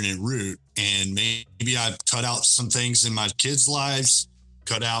alternate route. And maybe I cut out some things in my kids' lives,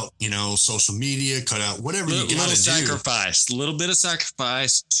 cut out, social media, cut out whatever you got to do. A little bit of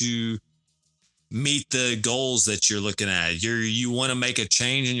sacrifice to meet the goals that you're looking at. You want to make a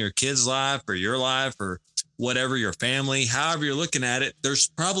change in your kid's life or your life or whatever, your family, however you're looking at it. There's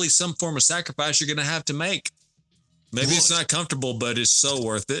probably some form of sacrifice you're going to have to make. Maybe it's not comfortable, but it's so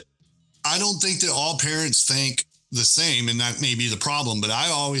worth it. I don't think that all parents think the same, and that may be the problem. But I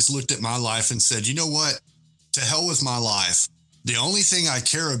always looked at my life and said, you know what? To hell with my life. The only thing I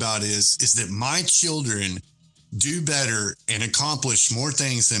care about is that my children do better and accomplish more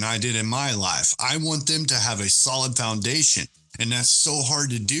things than I did in my life. I want them to have a solid foundation. And that's so hard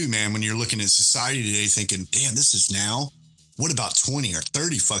to do, man, when you're looking at society today thinking, damn, this is now. What about 20 or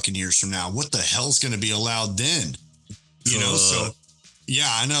 30 fucking years from now? What the hell's going to be allowed then? So yeah,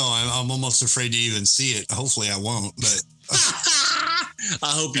 I know. I'm almost afraid to even see it. Hopefully I won't, but I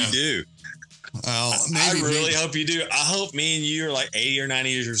hope you do. Well, I really hope you do. I hope me and you are like 80 or 90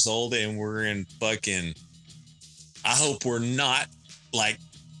 years old and we're in fucking, I hope we're not like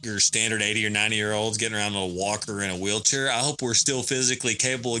your standard 80 or 90-year-olds getting around in a walker in a wheelchair. I hope we're still physically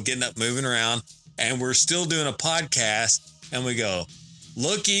capable of getting up, moving around, and we're still doing a podcast and we go,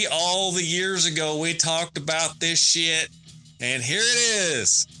 looky, all the years ago we talked about this shit. And here it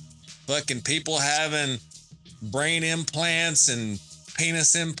is. Fucking people having brain implants and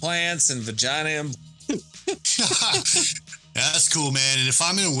penis implants and vagina That's cool, man. And if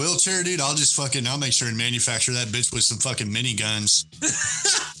I'm in a wheelchair, dude, I'll make sure and manufacture that bitch with some fucking miniguns.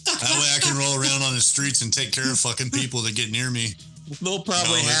 That way I can roll around on the streets and take care of fucking people that get near me. They'll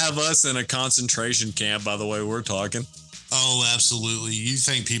probably have us in a concentration camp, by the way we're talking. Oh, absolutely. You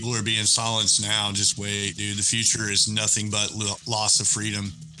think people are being silenced now? Just wait, dude. The future is nothing but loss of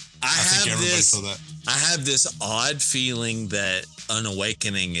freedom. I think everybody feel that. I have this odd feeling that an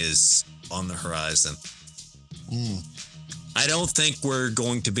awakening is on the horizon. I don't think we're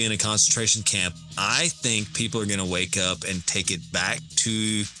going to be in a concentration camp. I think people are going to wake up and take it back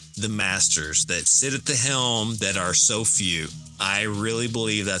to the masters that sit at the helm that are so few. I really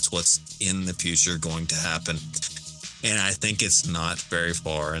believe that's what's in the future going to happen. And I think it's not very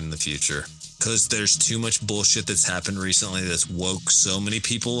far in the future because there's too much bullshit that's happened recently that's woke so many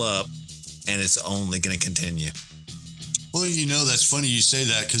people up, and it's only going to continue. Well, that's funny you say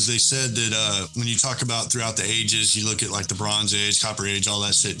that, because they said that when you talk about throughout the ages, you look at like the Bronze Age, Copper Age, all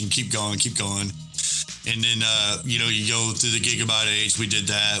that shit, and you keep going. And then, you go through the Gigabyte Age. We did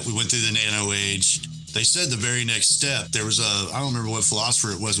that. We went through the Nano Age. They said the very next step, there was I don't remember what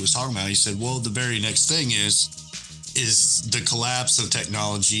philosopher it was talking about. He said, well, the very next thing is the collapse of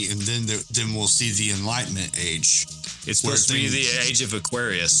technology, and then we'll see the Enlightenment Age. It's supposed to be the Age of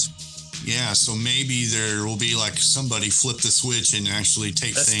Aquarius. Yeah, so maybe there will be like somebody flip the switch and actually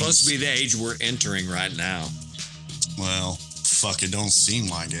take That's things. Supposed to be the age we're entering right now. Well, fuck, it don't seem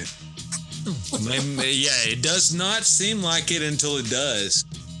like it. Yeah, it does not seem like it until it does.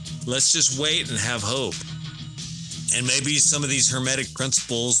 Let's just wait and have hope. And maybe some of these Hermetic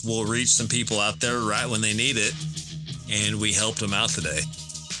principles will reach some people out there right when they need it. And we helped them out today.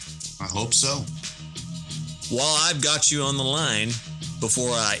 I hope so. While I've got you on the line,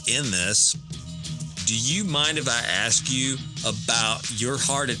 before I end this, do you mind if I ask you about your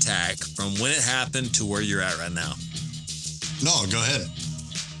heart attack from when it happened to where you're at right now? No, go ahead.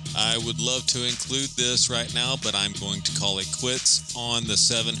 I would love to include this right now, but I'm going to call it quits on the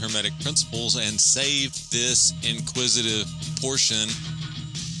 7 Hermetic principles and save this inquisitive portion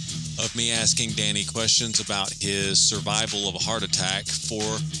of me asking Danny questions about his survival of a heart attack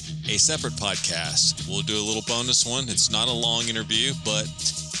for a separate podcast. We'll do a little bonus one. It's not a long interview, but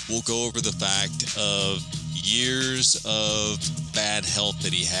we'll go over the fact of years of bad health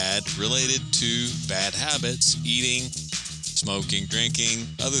that he had related to bad habits, eating, smoking, drinking,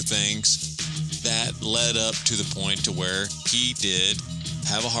 other things that led up to the point to where he did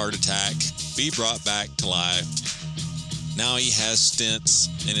have a heart attack, be brought back to life. Now he has stents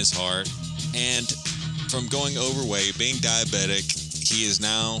in his heart, and from going overweight, being diabetic, he is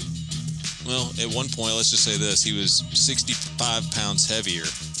now, well, at one point, let's just say this, he was 65 pounds heavier,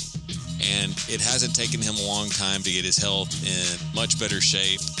 and it hasn't taken him a long time to get his health in much better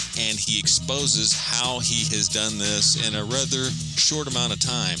shape, and he exposes how he has done this in a rather short amount of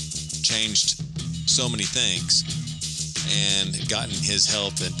time, changed so many things, and gotten his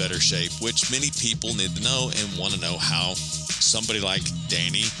health in better shape, which many people need to know and want to know how somebody like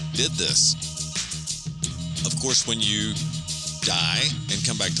Danny did this. Of course, when you die and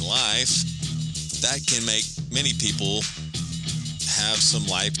come back to life, that can make many people have some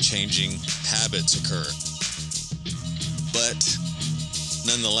life-changing habits occur. But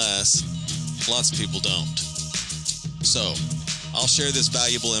nonetheless, lots of people don't. So, I'll share this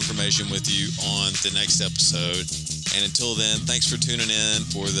valuable information with you on the next episode. And until then, thanks for tuning in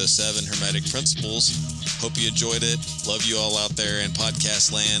for the 7 Hermetic Principles. Hope you enjoyed it. Love you all out there in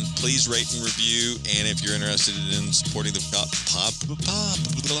podcast land. Please rate and review. And if you're interested in supporting the podcast,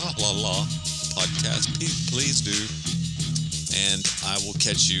 please do. And I will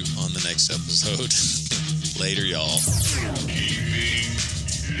catch you on the next episode. Later, y'all. Keeping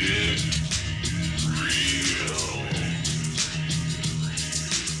it real.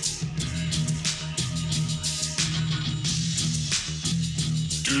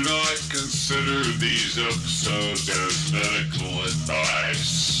 Do not consider these episodes as medical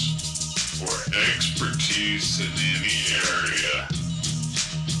advice or expertise in any area.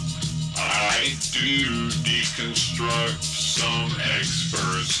 I do deconstruct some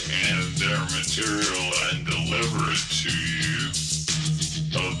experts and their material and deliver it to you.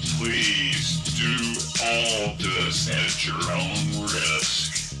 But please do all this at your own risk.